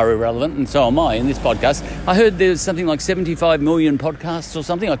are irrelevant, and so am I in this podcast. I heard there's something like 75 million podcasts or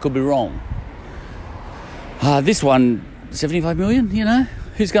something. I could be wrong. This one, 75 million,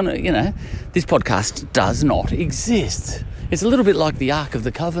 Who's going to, this podcast does not exist. It's a little bit like the Ark of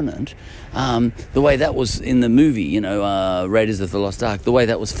the Covenant, the way that was in the movie, Raiders of the Lost Ark, the way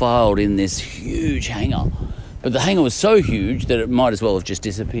that was filed in this huge hangar. But the hangar was so huge that it might as well have just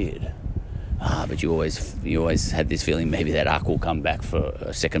disappeared. But you always had this feeling maybe that Ark will come back for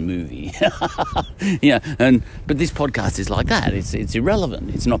a second movie. But this podcast is like that. It's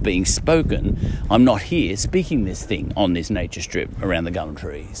irrelevant. It's not being spoken. I'm not here speaking this thing on this nature strip around the gum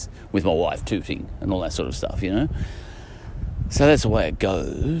trees with my wife tooting and all that sort of stuff, So that's the way it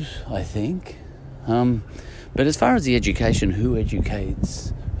goes, I think. But as far as the education, who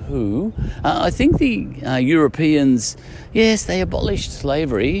educates who? I think the Europeans, yes, they abolished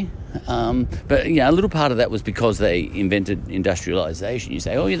slavery. But a little part of that was because they invented industrialization. You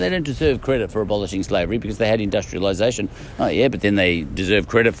say, they don't deserve credit for abolishing slavery because they had industrialization. Oh, yeah, but then they deserve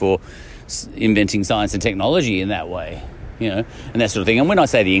credit for inventing science and technology in that way, and that sort of thing. And when I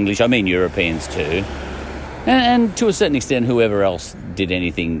say the English, I mean Europeans too. And to a certain extent, whoever else did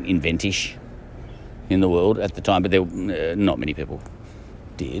anything inventish in the world at the time, but there not many people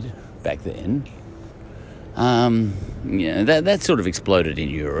did back then. That sort of exploded in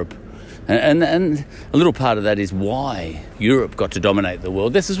Europe. And a little part of that is why Europe got to dominate the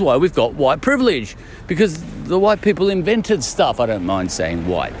world. This is why we've got white privilege, because the white people invented stuff. I don't mind saying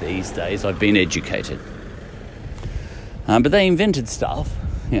white these days. I've been educated. But they invented stuff,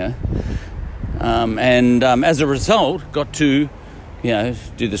 and as a result, got to,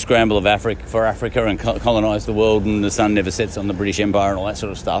 do the scramble of Africa and colonise the world, and the sun never sets on the British Empire and all that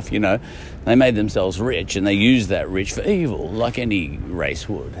sort of stuff, They made themselves rich, and they used that rich for evil, like any race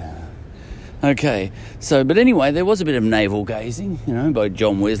would. Okay, but anyway, there was a bit of navel-gazing, by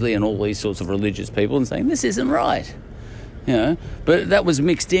John Wesley and all these sorts of religious people, and saying, this isn't right, But that was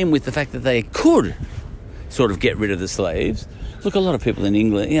mixed in with the fact that they could sort of get rid of the slaves. Look, a lot of people in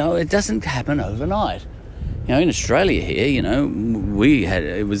England, it doesn't happen overnight. In Australia here,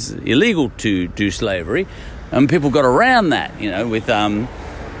 it was illegal to do slavery, and people got around that, with,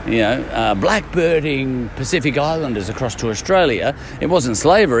 blackbirding Pacific Islanders across to Australia. It wasn't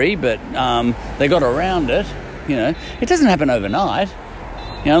slavery, but they got around it, It doesn't happen overnight,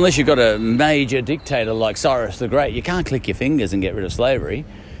 unless you've got a major dictator like Cyrus the Great. You can't click your fingers and get rid of slavery.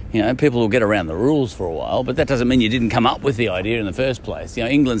 People will get around the rules for a while, but that doesn't mean you didn't come up with the idea in the first place.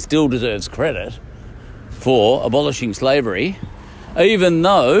 England still deserves credit for abolishing slavery even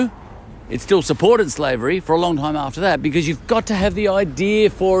though it still supported slavery for a long time after that, because you've got to have the idea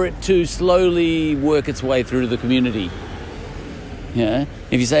for it to slowly work its way through the community. You know,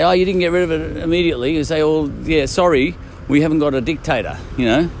 if you say, oh, you didn't get rid of it immediately, you say, oh, yeah, sorry, we haven't got a dictator, you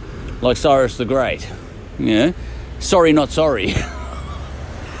know, like Cyrus the Great, you know, sorry, not sorry.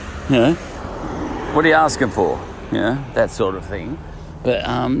 You know, what are you asking for? You know, that sort of thing. But,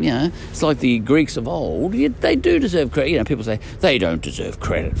 you know, it's like the Greeks of old, they do deserve credit. You know, people say they don't deserve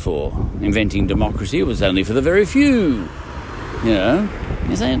credit for inventing democracy. It was only for the very few. You know,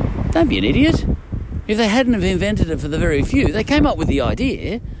 you're saying, don't be an idiot. If they hadn't have invented it for the very few, they came up with the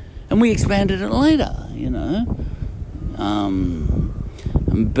idea and we expanded it later, you know.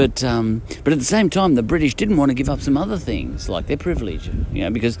 But at the same time, the British didn't want to give up some other things, like their privilege, you know,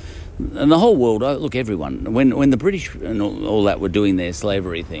 because and the whole world, look, everyone, when the British and all that were doing their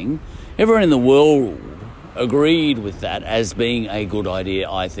slavery thing, everyone in the world agreed with that as being a good idea,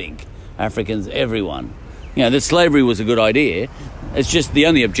 I think. Africans, everyone. You know, that slavery was a good idea. It's just the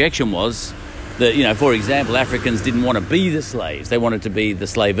only objection was that, you know, for example, Africans didn't want to be the slaves. They wanted to be the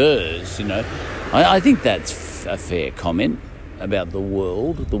slavers, you know. I think that's a fair comment about the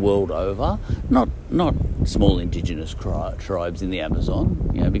world over. Not small indigenous tribes in the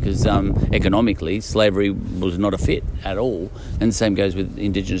Amazon, you know, because economically slavery was not a fit at all. And the same goes with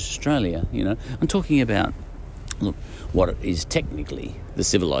indigenous Australia, you know. I'm talking about, look, what is technically the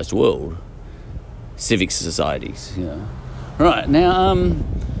civilised world, civic societies, you know. Right, now,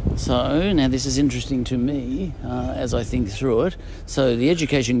 now this is interesting to me as I think through it. So the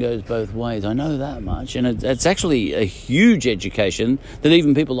education goes both ways, I know that much, and it's actually a huge education that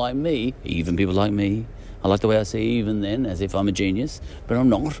even people like me, I like the way I say even then, as if I'm a genius, but I'm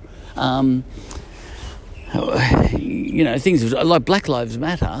not. You know, things like Black Lives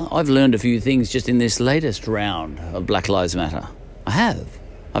Matter, I've learned a few things just in this latest round of Black Lives Matter. I've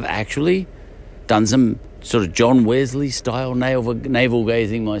actually done some sort of John Wesley-style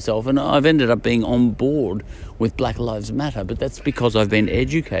navel-gazing myself, and I've ended up being on board with Black Lives Matter, but that's because I've been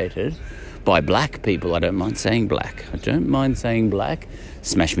educated by black people. I don't mind saying black.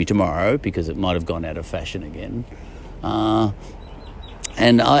 Smash me tomorrow, because it might have gone out of fashion again.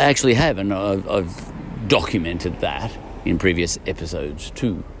 And I actually have, and I've documented that in previous episodes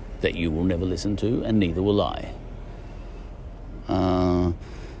too, that you will never listen to, and neither will I. But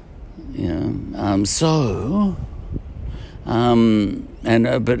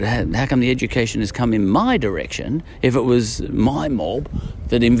how come the education has come in my direction if it was my mob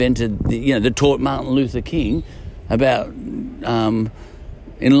that invented, that taught Martin Luther King about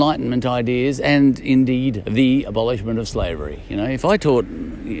Enlightenment ideas and indeed the abolishment of slavery? You know, if I taught,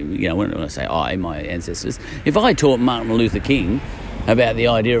 when I say I, my ancestors, if I taught Martin Luther King about the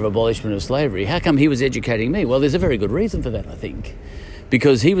idea of abolishment of slavery, how come he was educating me? Well, there's a very good reason for that, I think.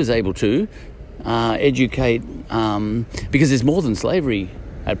 Because he was able to educate, because there's more than slavery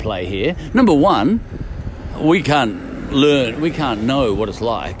at play here. Number one, we can't know what it's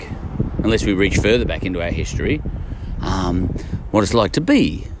like, unless we reach further back into our history, what it's like to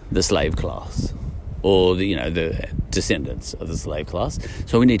be the slave class, or the descendants of the slave class.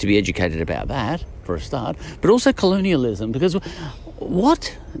 So we need to be educated about that, for a start, but also colonialism, because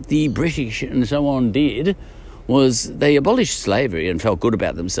what the British and so on did was they abolished slavery and felt good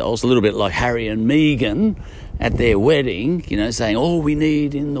about themselves, a little bit like Harry and Meghan at their wedding, saying all we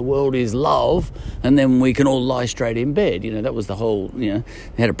need in the world is love, and then we can all lie straight in bed. That was the whole, they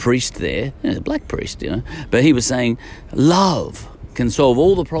had a priest there, a black priest, but he was saying love can solve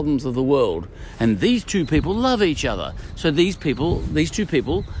all the problems of the world, and these two people love each other. So these two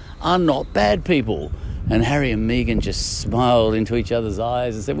people are not bad people. And Harry and Meghan just smiled into each other's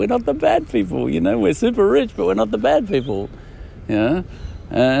eyes and said, we're not the bad people, we're super rich, but we're not the bad people,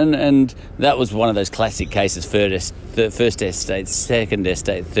 And that was one of those classic cases, first estate, second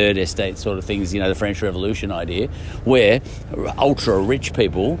estate, third estate sort of things, the French Revolution idea, where ultra-rich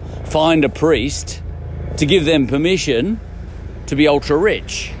people find a priest to give them permission to be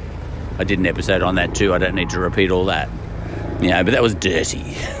ultra-rich. I did an episode on that too, I don't need to repeat all that. But that was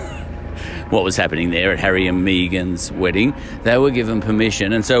dirty. What was happening there at Harry and Meghan's wedding. They were given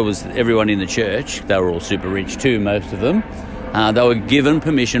permission, and so was everyone in the church. They were all super rich too, most of them. They were given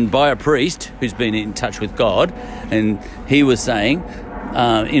permission by a priest who's been in touch with God, and he was saying,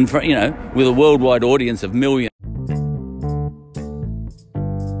 with a worldwide audience of millions.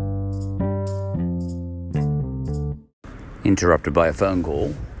 Interrupted by a phone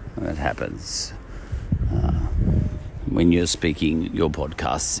call. That happens when you're speaking your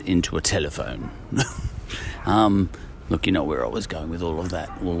podcasts into a telephone. Look, you know where I was going with all of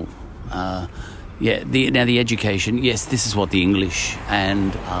that. Well, the education, yes, this is what the English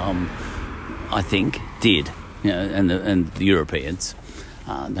and I think did, and the Europeans,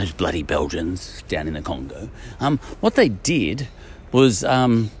 those bloody Belgians down in the Congo. What they did was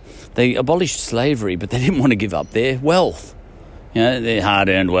they abolished slavery, but they didn't want to give up their wealth, their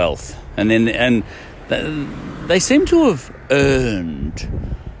hard-earned wealth, and they seem to have earned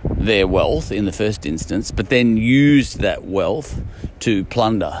their wealth in the first instance, but then used that wealth to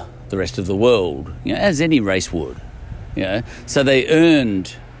plunder the rest of the world, as any race would. So they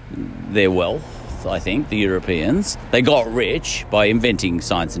earned their wealth, I think, the Europeans. They got rich by inventing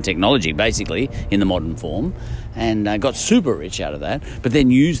science and technology, basically, in the modern form, and got super rich out of that, but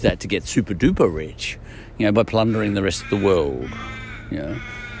then used that to get super duper rich, by plundering the rest of the world,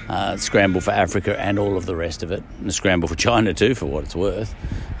 scramble for Africa and all of the rest of it, and the scramble for China too, for what it's worth,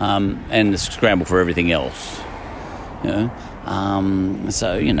 and the scramble for everything else.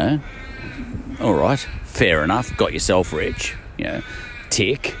 All right, fair enough, got yourself rich,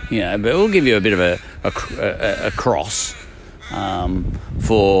 tick, but we'll give you a bit of a cross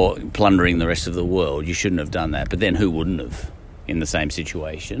for plundering the rest of the world. You shouldn't have done that, but then who wouldn't have in the same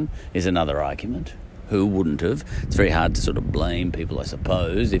situation is another argument. Who wouldn't have? It's very hard to sort of blame people, I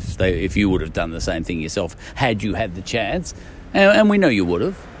suppose, if you would have done the same thing yourself had you had the chance, and we know you would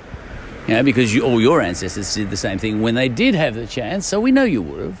have, because all your ancestors did the same thing when they did have the chance, so we know you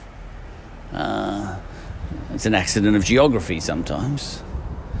would have. It's an accident of geography sometimes.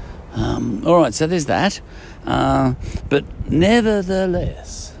 All right, so there's that, but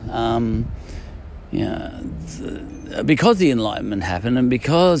nevertheless, because the Enlightenment happened and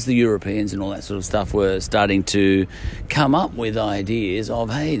because the Europeans and all that sort of stuff were starting to come up with ideas of,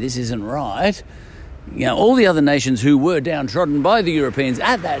 hey, this isn't right, all the other nations who were downtrodden by the Europeans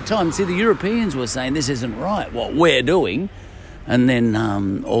at that time, see, the Europeans were saying this isn't right, what we're doing, and then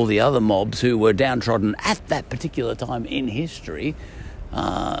all the other mobs who were downtrodden at that particular time in history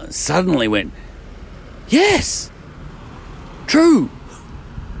suddenly went, yes, true,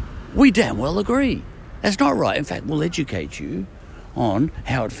 we damn well agree. That's not right. In fact, we'll educate you on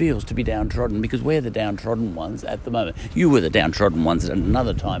how it feels to be downtrodden, because we're the downtrodden ones at the moment. You were the downtrodden ones at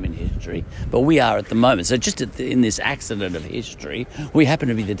another time in history, but we are at the moment. So just in this accident of history, we happen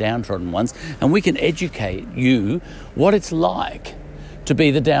to be the downtrodden ones, and we can educate you what it's like to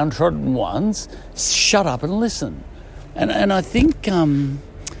be the downtrodden ones. Shut up and listen. And I think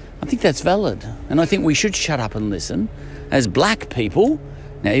that's valid, and I think we should shut up and listen as black people.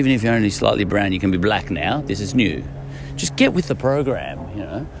 Now, even if you're only slightly brown, you can be black now. This is new. Just get with the program,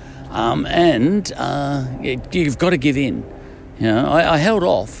 and you've got to give in. I held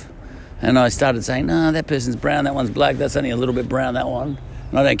off, and I started saying, no, that person's brown, that one's black, that's only a little bit brown, that one.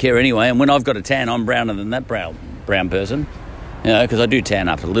 And I don't care anyway. And when I've got a tan, I'm browner than that brown person, because I do tan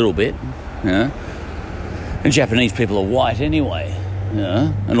up a little bit, And Japanese people are white anyway,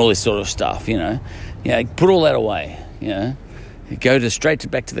 and all this sort of stuff, Put all that away, Go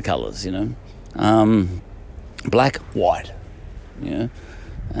back to the colours, black, white,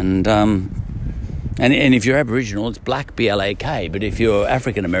 and if you're Aboriginal, it's black, B-L-A-K, but if you're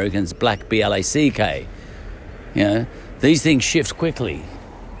African American, it's black, B-L-A-C-K. These things shift quickly.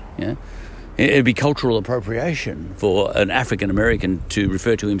 It'd be cultural appropriation for an African American to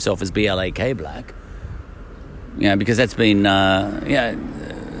refer to himself as B-L-A-K, black. Because that's been,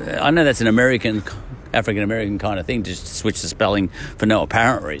 I know that's an African American kind of thing, to switch the spelling for no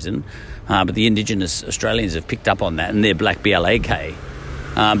apparent reason, but the Indigenous Australians have picked up on that, and they're black, B-L-A-K.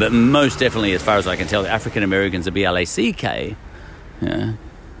 But most definitely, as far as I can tell, African Americans are B-L-A-C-K.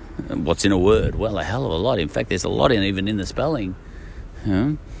 What's in a word? Well, a hell of a lot. In fact, there's a lot even in the spelling.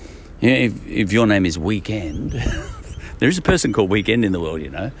 If your name is Weekend, there is a person called Weekend in the world.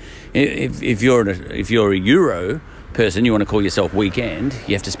 If you're a Euro person, you want to call yourself Weekend,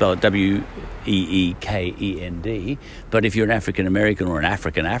 you have to spell it W-E-E-K-E-N-D. But if you're an African American or an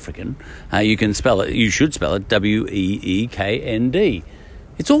African, you should spell it W-E-E-K-N-D.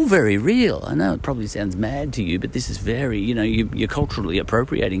 It's all very real. I know it probably sounds mad to you, but this is very, you're culturally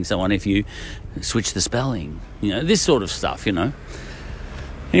appropriating someone if you switch the spelling. This sort of stuff,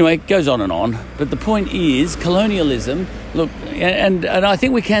 Anyway, it goes on and on. But the point is, colonialism, look, and I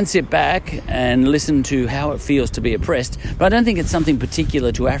think we can sit back and listen to how it feels to be oppressed, but I don't think it's something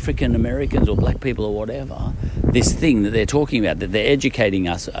particular to African Americans or black people or whatever, this thing that they're talking about, that they're educating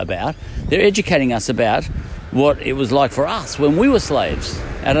us about. They're educating us about what it was like for us when we were slaves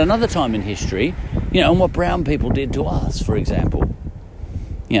at another time in history, and what brown people did to us, for example.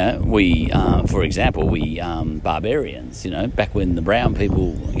 We barbarians, back when the brown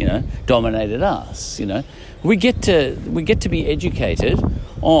people, dominated us, we get to be educated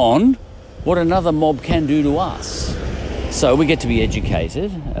on what another mob can do to us. So we get to be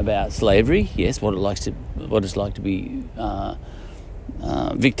educated about slavery, yes, what it's like to be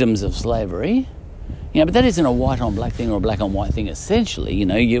victims of slavery. But that isn't a white-on-black thing or a black-on-white thing, essentially.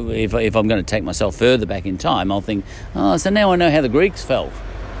 If I'm going to take myself further back in time, I'll think, so now I know how the Greeks felt,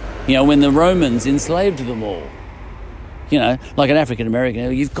 when the Romans enslaved them all. Like an African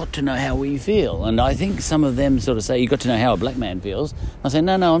American, you've got to know how we feel. And I think some of them sort of say, you've got to know how a black man feels. I say,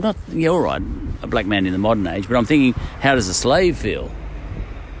 no, I'm not, all right, a black man in the modern age, but I'm thinking, how does a slave feel?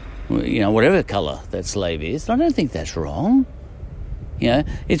 Whatever colour that slave is. I don't think that's wrong.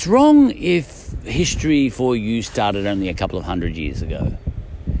 It's wrong if history for you started only a couple of 100 years ago.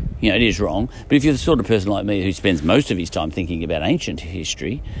 It is wrong. But if you're the sort of person like me who spends most of his time thinking about ancient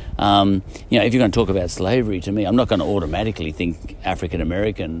history, if you're going to talk about slavery to me, I'm not going to automatically think African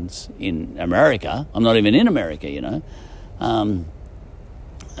Americans in America. I'm not even in America, I've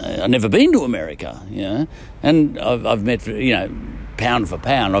never been to America, and I've met, pound for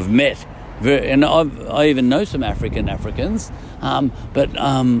pound, I've met, and I even know some Africans, but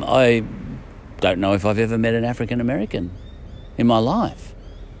I don't know if I've ever met an African American in my life.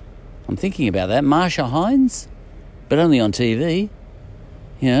 I'm thinking about that. Marsha Hines, but only on TV.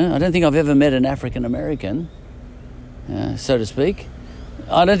 I don't think I've ever met an African American, so to speak.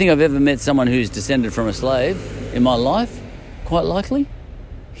 I don't think I've ever met someone who's descended from a slave in my life, quite likely.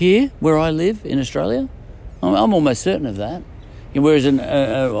 Here, where I live in Australia, I'm almost certain of that. Whereas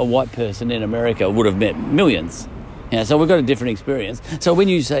a white person in America would have met millions. So we've got a different experience. So when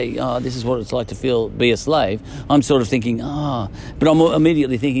you say, this is what it's like to be a slave, I'm sort of thinking, but I'm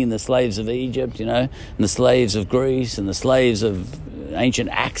immediately thinking the slaves of Egypt, and the slaves of Greece, and the slaves of ancient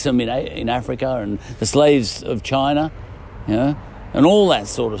Axum in Africa, and the slaves of China, and all that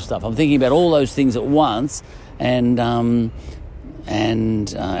sort of stuff. I'm thinking about all those things at once, and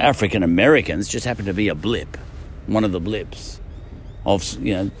African Americans just happen to be a blip, one of the blips of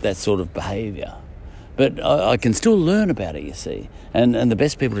that sort of behaviour. But I can still learn about it, you see. And the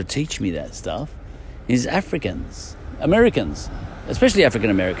best people to teach me that stuff is Americans, especially African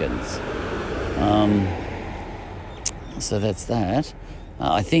Americans. So that's that.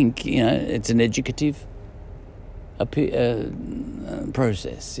 I think, it's an educative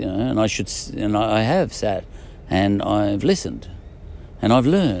process, and I have sat and I've listened and I've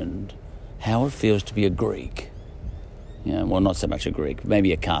learned how it feels to be a Greek. Well, not so much a Greek,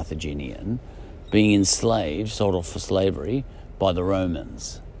 maybe a Carthaginian, being enslaved, sold off for slavery by the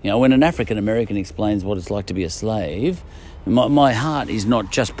Romans. When an African American explains what it's like to be a slave, my heart is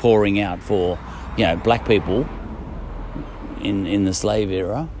not just pouring out for, black people in the slave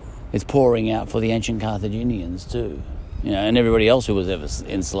era. It's pouring out for the ancient Carthaginians too, and everybody else who was ever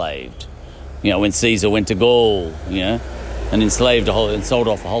enslaved. When Caesar went to Gaul, and enslaved and sold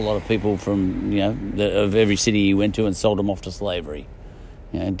off a whole lot of people from, of every city he went to, and sold them off to slavery.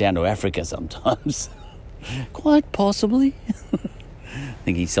 Down to Africa sometimes. Quite possibly. I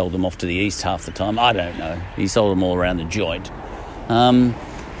think he sold them off to the east half the time. I don't know. He sold them all around the joint. So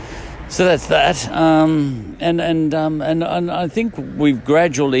that's that. And I think we've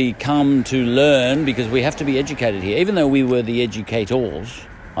gradually come to learn, because we have to be educated here. Even though we were the educators,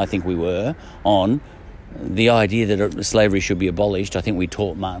 I think we were, on the idea that slavery should be abolished. I think we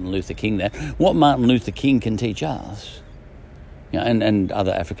taught Martin Luther King that. What Martin Luther King can teach us, and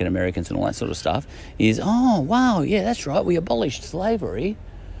other African Americans and all that sort of stuff, is, that's right, we abolished slavery,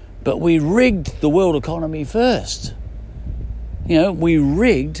 but we rigged the world economy first. We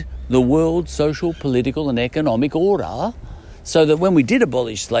rigged the world social, political and economic order so that when we did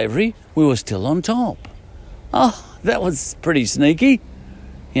abolish slavery, we were still on top. That was pretty sneaky.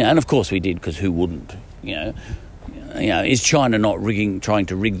 And of course we did, because who wouldn't? Is China not trying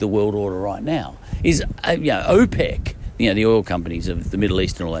to rig the world order right now? Is OPEC, the oil companies of the Middle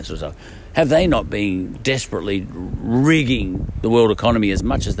East and all that sort of stuff, have they not been desperately rigging the world economy as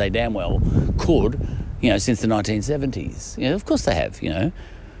much as they damn well could, since the 1970s? Of course they have,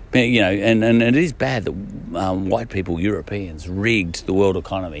 and it is bad that white people, Europeans, rigged the world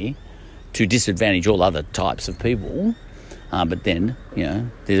economy to disadvantage all other types of people. But then,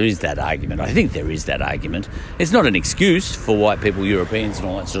 there is that argument. I think there is that argument. It's not an excuse for white people, Europeans and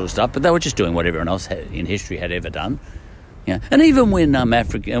all that sort of stuff, but they were just doing what everyone else in history had ever done. And even when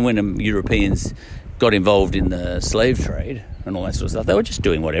Europeans got involved in the slave trade and all that sort of stuff, they were just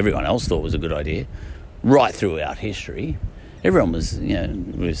doing what everyone else thought was a good idea right throughout history. Everyone was,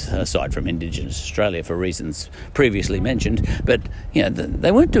 aside from Indigenous Australia for reasons previously mentioned, but,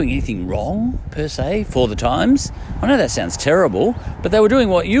 they weren't doing anything wrong, per se, for the times. I know that sounds terrible, but they were doing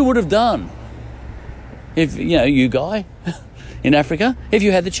what you would have done. If, you guy, in Africa if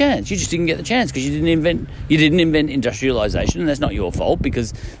you had the chance. You just didn't get the chance because you didn't invent industrialization, and that's not your fault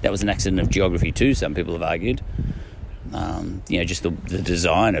because that was an accident of geography too, some people have argued. Just the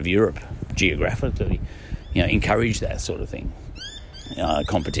design of Europe geographically, encouraged that sort of thing.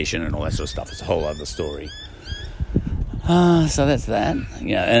 Competition and all that sort of stuff is a whole other story. So that's that.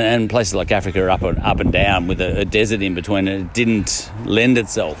 And places like Africa are up and down with a desert in between, and it didn't lend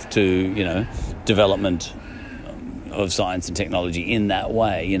itself to, development of science and technology in that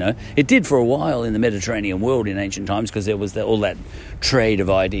way, It did for a while in the Mediterranean world in ancient times because there was all that trade of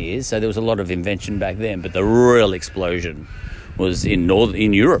ideas, so there was a lot of invention back then, but the real explosion was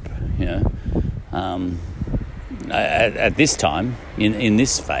in Europe, at this time, in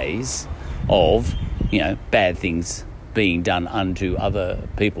this phase of, bad things being done unto other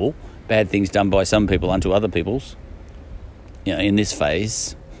people, bad things done by some people unto other peoples. In this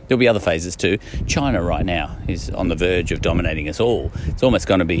phase, there'll be other phases too. China right now is on the verge of dominating us all. It's almost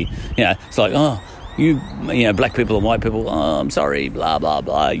going to be, it's like, black people and white people, I'm sorry, blah, blah,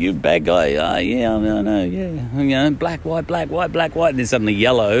 blah, you bad guy, black, white, black, white, black, white, and then suddenly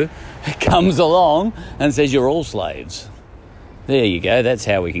yellow comes along and says you're all slaves. There you go, that's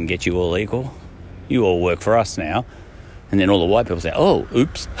how we can get you all equal. You all work for us now. And then all the white people say, oh,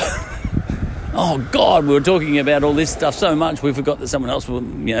 oops. Oh, God, we were talking about all this stuff so much we forgot that someone else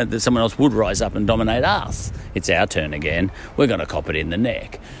would rise up and dominate us. It's our turn again. We're going to cop it in the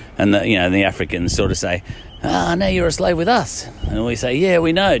neck. And, the Africans sort of say, now you're a slave with us. And we say, yeah,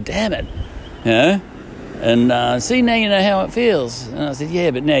 we know, damn it. And see, now you know how it feels. And I said,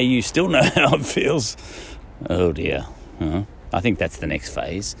 yeah, but now you still know how it feels. Oh, dear. I think that's the next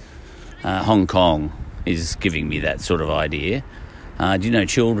phase. Hong Kong is giving me that sort of idea. Do you know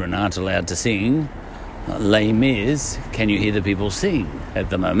children aren't allowed to sing Les Mis, Can You Hear the People Sing,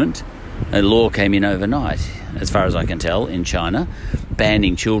 at the moment? A law came in overnight, as far as I can tell, in China,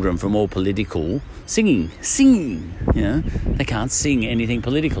 banning children from all political singing. They can't sing anything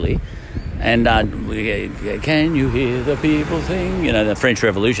politically. And can you hear the people sing? The French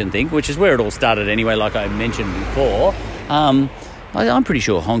Revolution thing, which is where it all started anyway, like I mentioned before. I'm pretty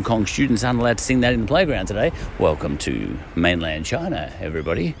sure Hong Kong students aren't allowed to sing that in the playground today. Welcome to mainland China,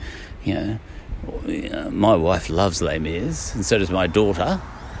 everybody. My wife loves Les Mis, and so does my daughter.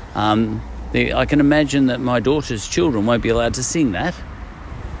 I can imagine that my daughter's children won't be allowed to sing that.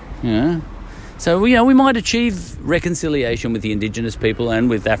 So, we might achieve reconciliation with the indigenous people and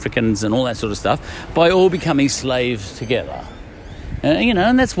with Africans and all that sort of stuff by all becoming slaves together.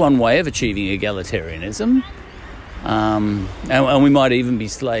 And that's one way of achieving egalitarianism. And we might even be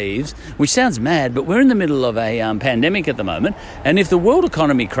slaves, which sounds mad, but we're in the middle of a pandemic at the moment, and if the world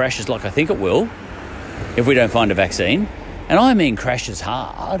economy crashes like I think it will, if we don't find a vaccine, and I mean crashes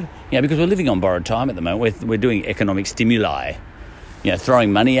hard, because we're living on borrowed time at the moment, we're doing economic stimuli,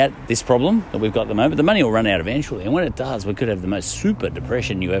 throwing money at this problem that we've got at the moment. The money will run out eventually, and when it does, we could have the most super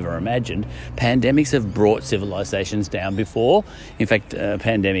depression you ever imagined. Pandemics have brought civilizations down before. In fact, a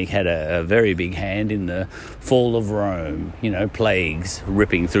pandemic had a very big hand in the fall of Rome, plagues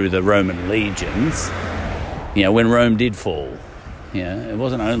ripping through the Roman legions, when Rome did fall. It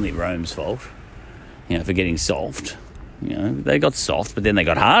wasn't only Rome's fault, for getting soft. They got soft, but then they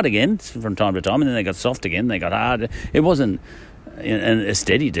got hard again from time to time, and then they got soft again, they got hard. It wasn't a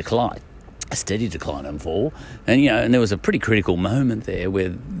steady decline and fall, and there was a pretty critical moment there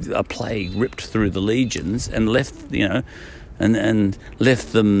where a plague ripped through the legions and left and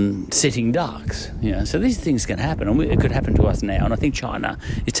left them sitting ducks. So these things can happen, and it could happen to us now. And I think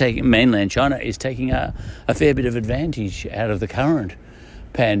mainland China is taking a fair bit of advantage out of the current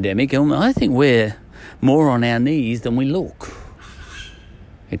pandemic, and I think we're more on our knees than we look.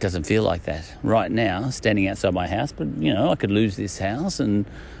 It doesn't feel like that right now, standing outside my house, but, I could lose this house and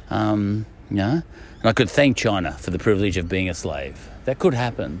and I could thank China for the privilege of being a slave. That could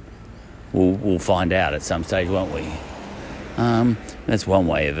happen. We'll find out at some stage, won't we? That's one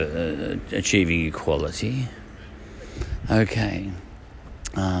way of achieving equality. Okay.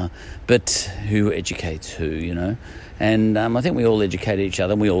 But who educates who, And I think we all educate each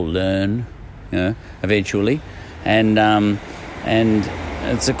other, and we all learn, eventually. And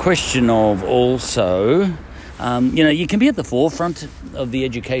it's a question of also, you can be at the forefront of the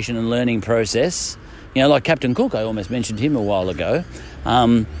education and learning process. Like Captain Cook, I almost mentioned him a while ago.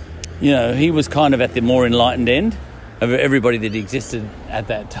 He was kind of at the more enlightened end of everybody that existed at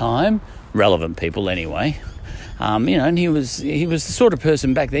that time, relevant people anyway. And he was the sort of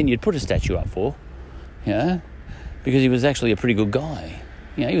person back then you'd put a statue up for, because he was actually a pretty good guy.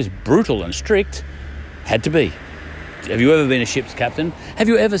 He was brutal and strict, had to be. Have you ever been a ship's captain? Have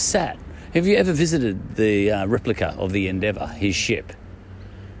you ever sat Have you ever visited the replica of the Endeavour, his ship?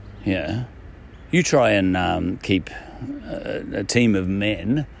 Yeah. You try and keep a team of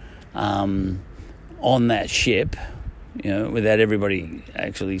men on that ship, without everybody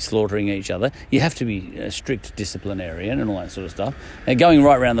actually slaughtering each other. You have to be a strict disciplinarian and all that sort of stuff. And going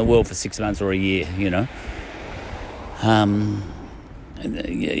right around the world for 6 months or a year, you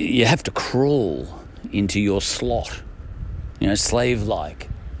have to crawl into your slot, slave-like,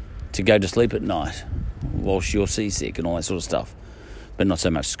 to go to sleep at night whilst you're seasick and all that sort of stuff. But not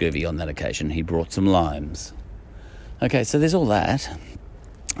so much scurvy on that occasion. He brought some limes. Okay, so there's all that.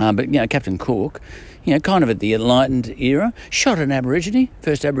 But Captain Cook, kind of at the Enlightened era, shot an Aborigine,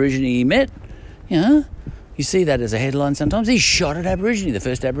 first Aborigine he met. You see that as a headline sometimes. He shot an Aborigine, the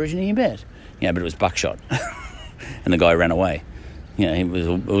first Aborigine he met. But it was buckshot, and the guy ran away. It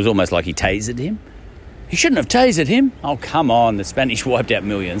was almost like he tasered him. He shouldn't have tasered him. Oh, come on, the Spanish wiped out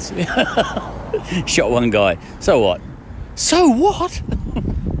millions. Shot one guy. So what? So what?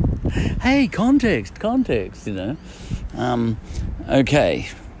 Hey, context, okay.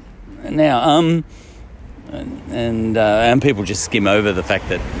 Now, and people just skim over the fact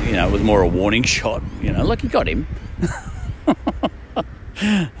that, it was more a warning shot, like he got him.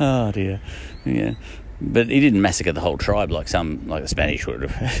 Oh, dear. Yeah. But he didn't massacre the whole tribe like the Spanish would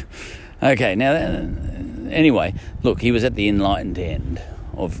have. Okay, now, anyway, look, he was at the enlightened end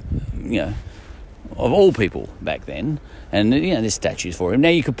of all people back then. And, there's statues for him. Now,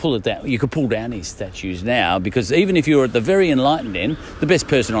 you could pull down these statues now, because even if you were at the very enlightened end, the best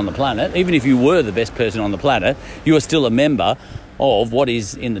person on the planet, even if you were the best person on the planet, you are still a member of what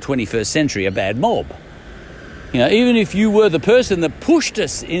is, in the 21st century, a bad mob. Even if you were the person that pushed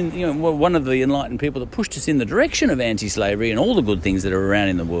us in, one of the enlightened people that pushed us in the direction of anti-slavery and all the good things that are around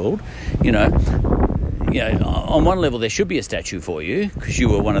in the world, on one level there should be a statue for you because you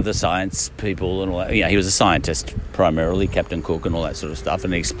were one of the science people and all that. He was a scientist primarily, Captain Cook and all that sort of stuff,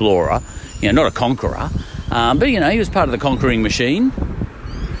 an explorer, not a conqueror. But, he was part of the conquering machine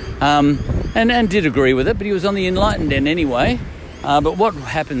and did agree with it, but he was on the enlightened end anyway. But what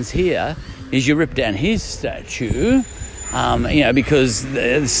happens here is you rip down his statue, because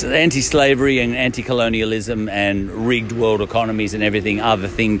anti-slavery and anti-colonialism and rigged world economies and everything are the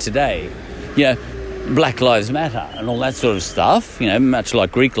thing today. Black Lives Matter and all that sort of stuff, much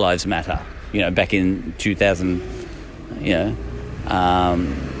like Greek Lives Matter, back in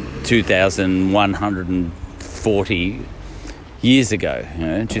 2140 years ago,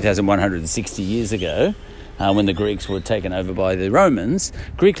 2160 years ago, when the Greeks were taken over by the Romans.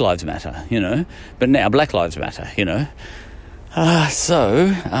 Greek Lives Matter, but now Black Lives Matter, and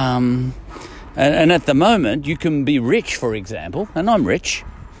at the moment you can be rich, for example, and I'm rich.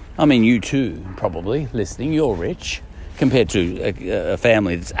 I mean, you too, probably, listening, you're rich, compared to a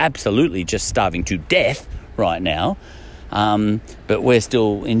family that's absolutely just starving to death right now, but we're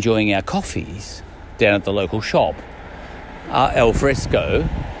still enjoying our coffees down at the local shop, al fresco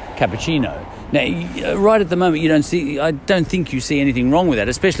cappuccino. Now, right at the moment, I don't think you see anything wrong with that,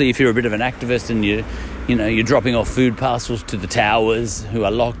 especially if you're a bit of an activist and you're dropping off food parcels to the towers who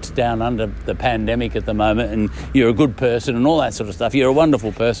are locked down under the pandemic at the moment, and you're a good person and all that sort of stuff. You're a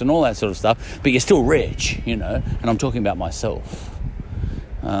wonderful person, all that sort of stuff, but you're still rich, and I'm talking about myself.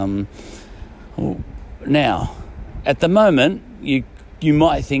 Now, at the moment, you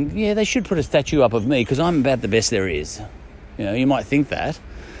might think, they should put a statue up of me because I'm about the best there is. You might think that.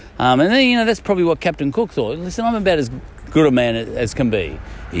 And then, that's probably what Captain Cook thought. Listen, I'm about as good a man as can be.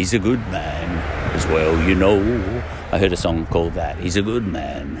 He's a good man as well, I heard a song called that. He's a good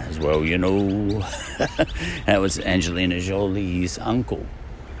man as well, That was Angelina Jolie's uncle.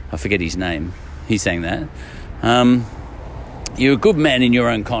 I forget his name. He sang that. You're a good man in your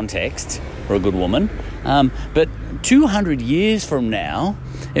own context, or a good woman. But 200 years from now,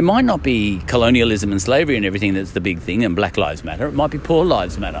 it might not be colonialism and slavery and everything that's the big thing, and Black Lives Matter. It might be Poor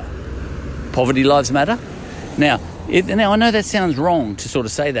Lives Matter. Poverty Lives Matter. Now, I know that sounds wrong to sort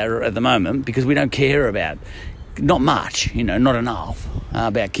of say that at the moment, because we don't care about, not much, not enough,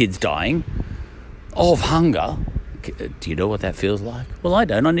 about kids dying of hunger. Do you know what that feels like? Well, I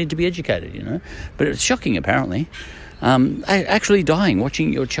don't. I need to be educated, But it's shocking, apparently. Actually dying,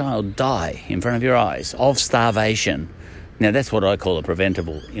 watching your child die in front of your eyes of starvation. Now, that's what I call a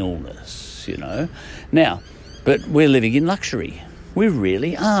preventable illness, Now, but we're living in luxury. We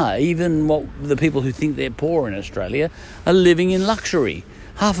really are. Even the people who think they're poor in Australia are living in luxury.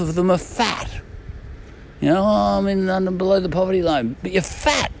 Half of them are fat. I'm below the poverty line, but you're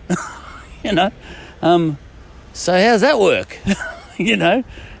fat, So how's that work?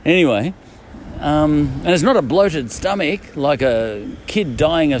 Anyway, And it's not a bloated stomach like a kid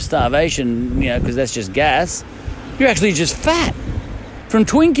dying of starvation, because that's just gas. You're actually just fat from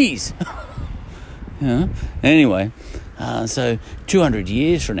Twinkies. Anyway, so 200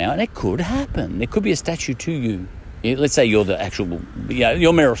 years from now, and it could happen. There could be a statue to you. Let's say you're the actual,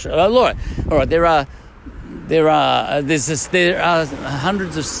 you're Meryl Streep. All right. There are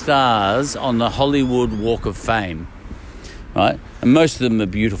hundreds of stars on the Hollywood Walk of Fame, right? And most of them are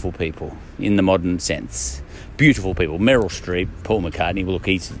beautiful people in the modern sense. Beautiful people. Meryl Streep, Paul McCartney. Well, look,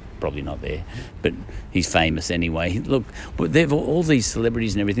 he's probably not there, but he's famous anyway. Look, but they've all these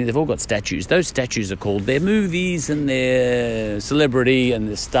celebrities and everything. They've all got statues. Those statues are called their movies and their celebrity and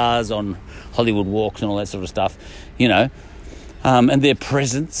their stars on Hollywood walks and all that sort of stuff, and their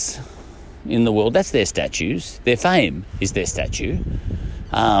presence in the world. That's their statues. Their fame is their statue.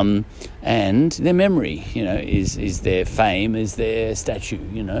 And their memory, is their fame, is their statue,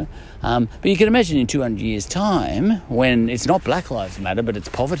 But you can imagine in 200 years' time, when it's not Black Lives Matter, but it's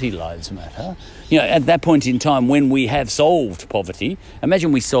Poverty Lives Matter, at that point in time when we have solved poverty,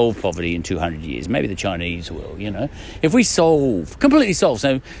 imagine we solve poverty in 200 years, maybe the Chinese will, If we completely solve,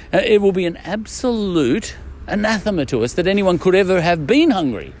 so it will be an absolute anathema to us that anyone could ever have been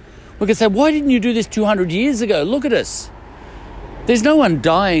hungry. We could say, why didn't you do this 200 years ago? Look at us. There's no one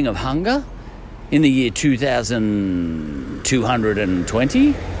dying of hunger in the year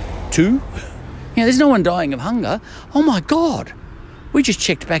 2222. There's no one dying of hunger. Oh, my God. We just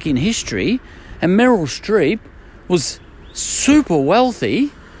checked back in history, and Meryl Streep was super wealthy,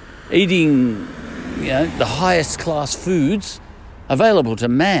 eating, the highest class foods available to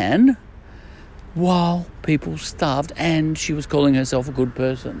man, while people starved, and she was calling herself a good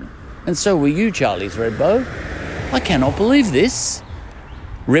person. And so were you, Charlie Threadbow. I cannot believe this.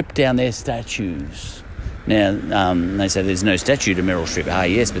 Rip down their statues. Now, they say there's no statue to Meryl Streep.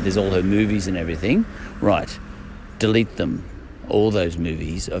 Yes, but there's all her movies and everything. Right. Delete them. All those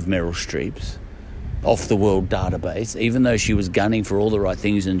movies of Meryl Streep's off the world database, even though she was gunning for all the right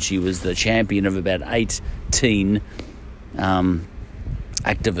things and she was the champion of about 18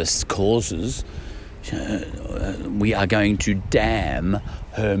 activist causes. We are going to damn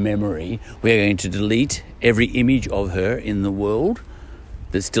her memory. We are going to delete every image of her in the world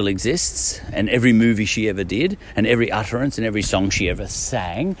that still exists, and every movie she ever did, and every utterance and every song she ever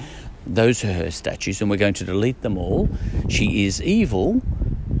sang. Those are her statues, and we're going to delete them all. She is evil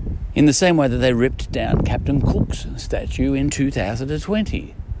in the same way that they ripped down Captain Cook's statue in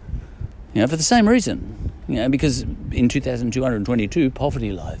 2020. For the same reason. Because in 2222,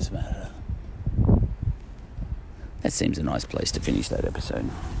 poverty lives matter. That seems a nice place to finish that episode.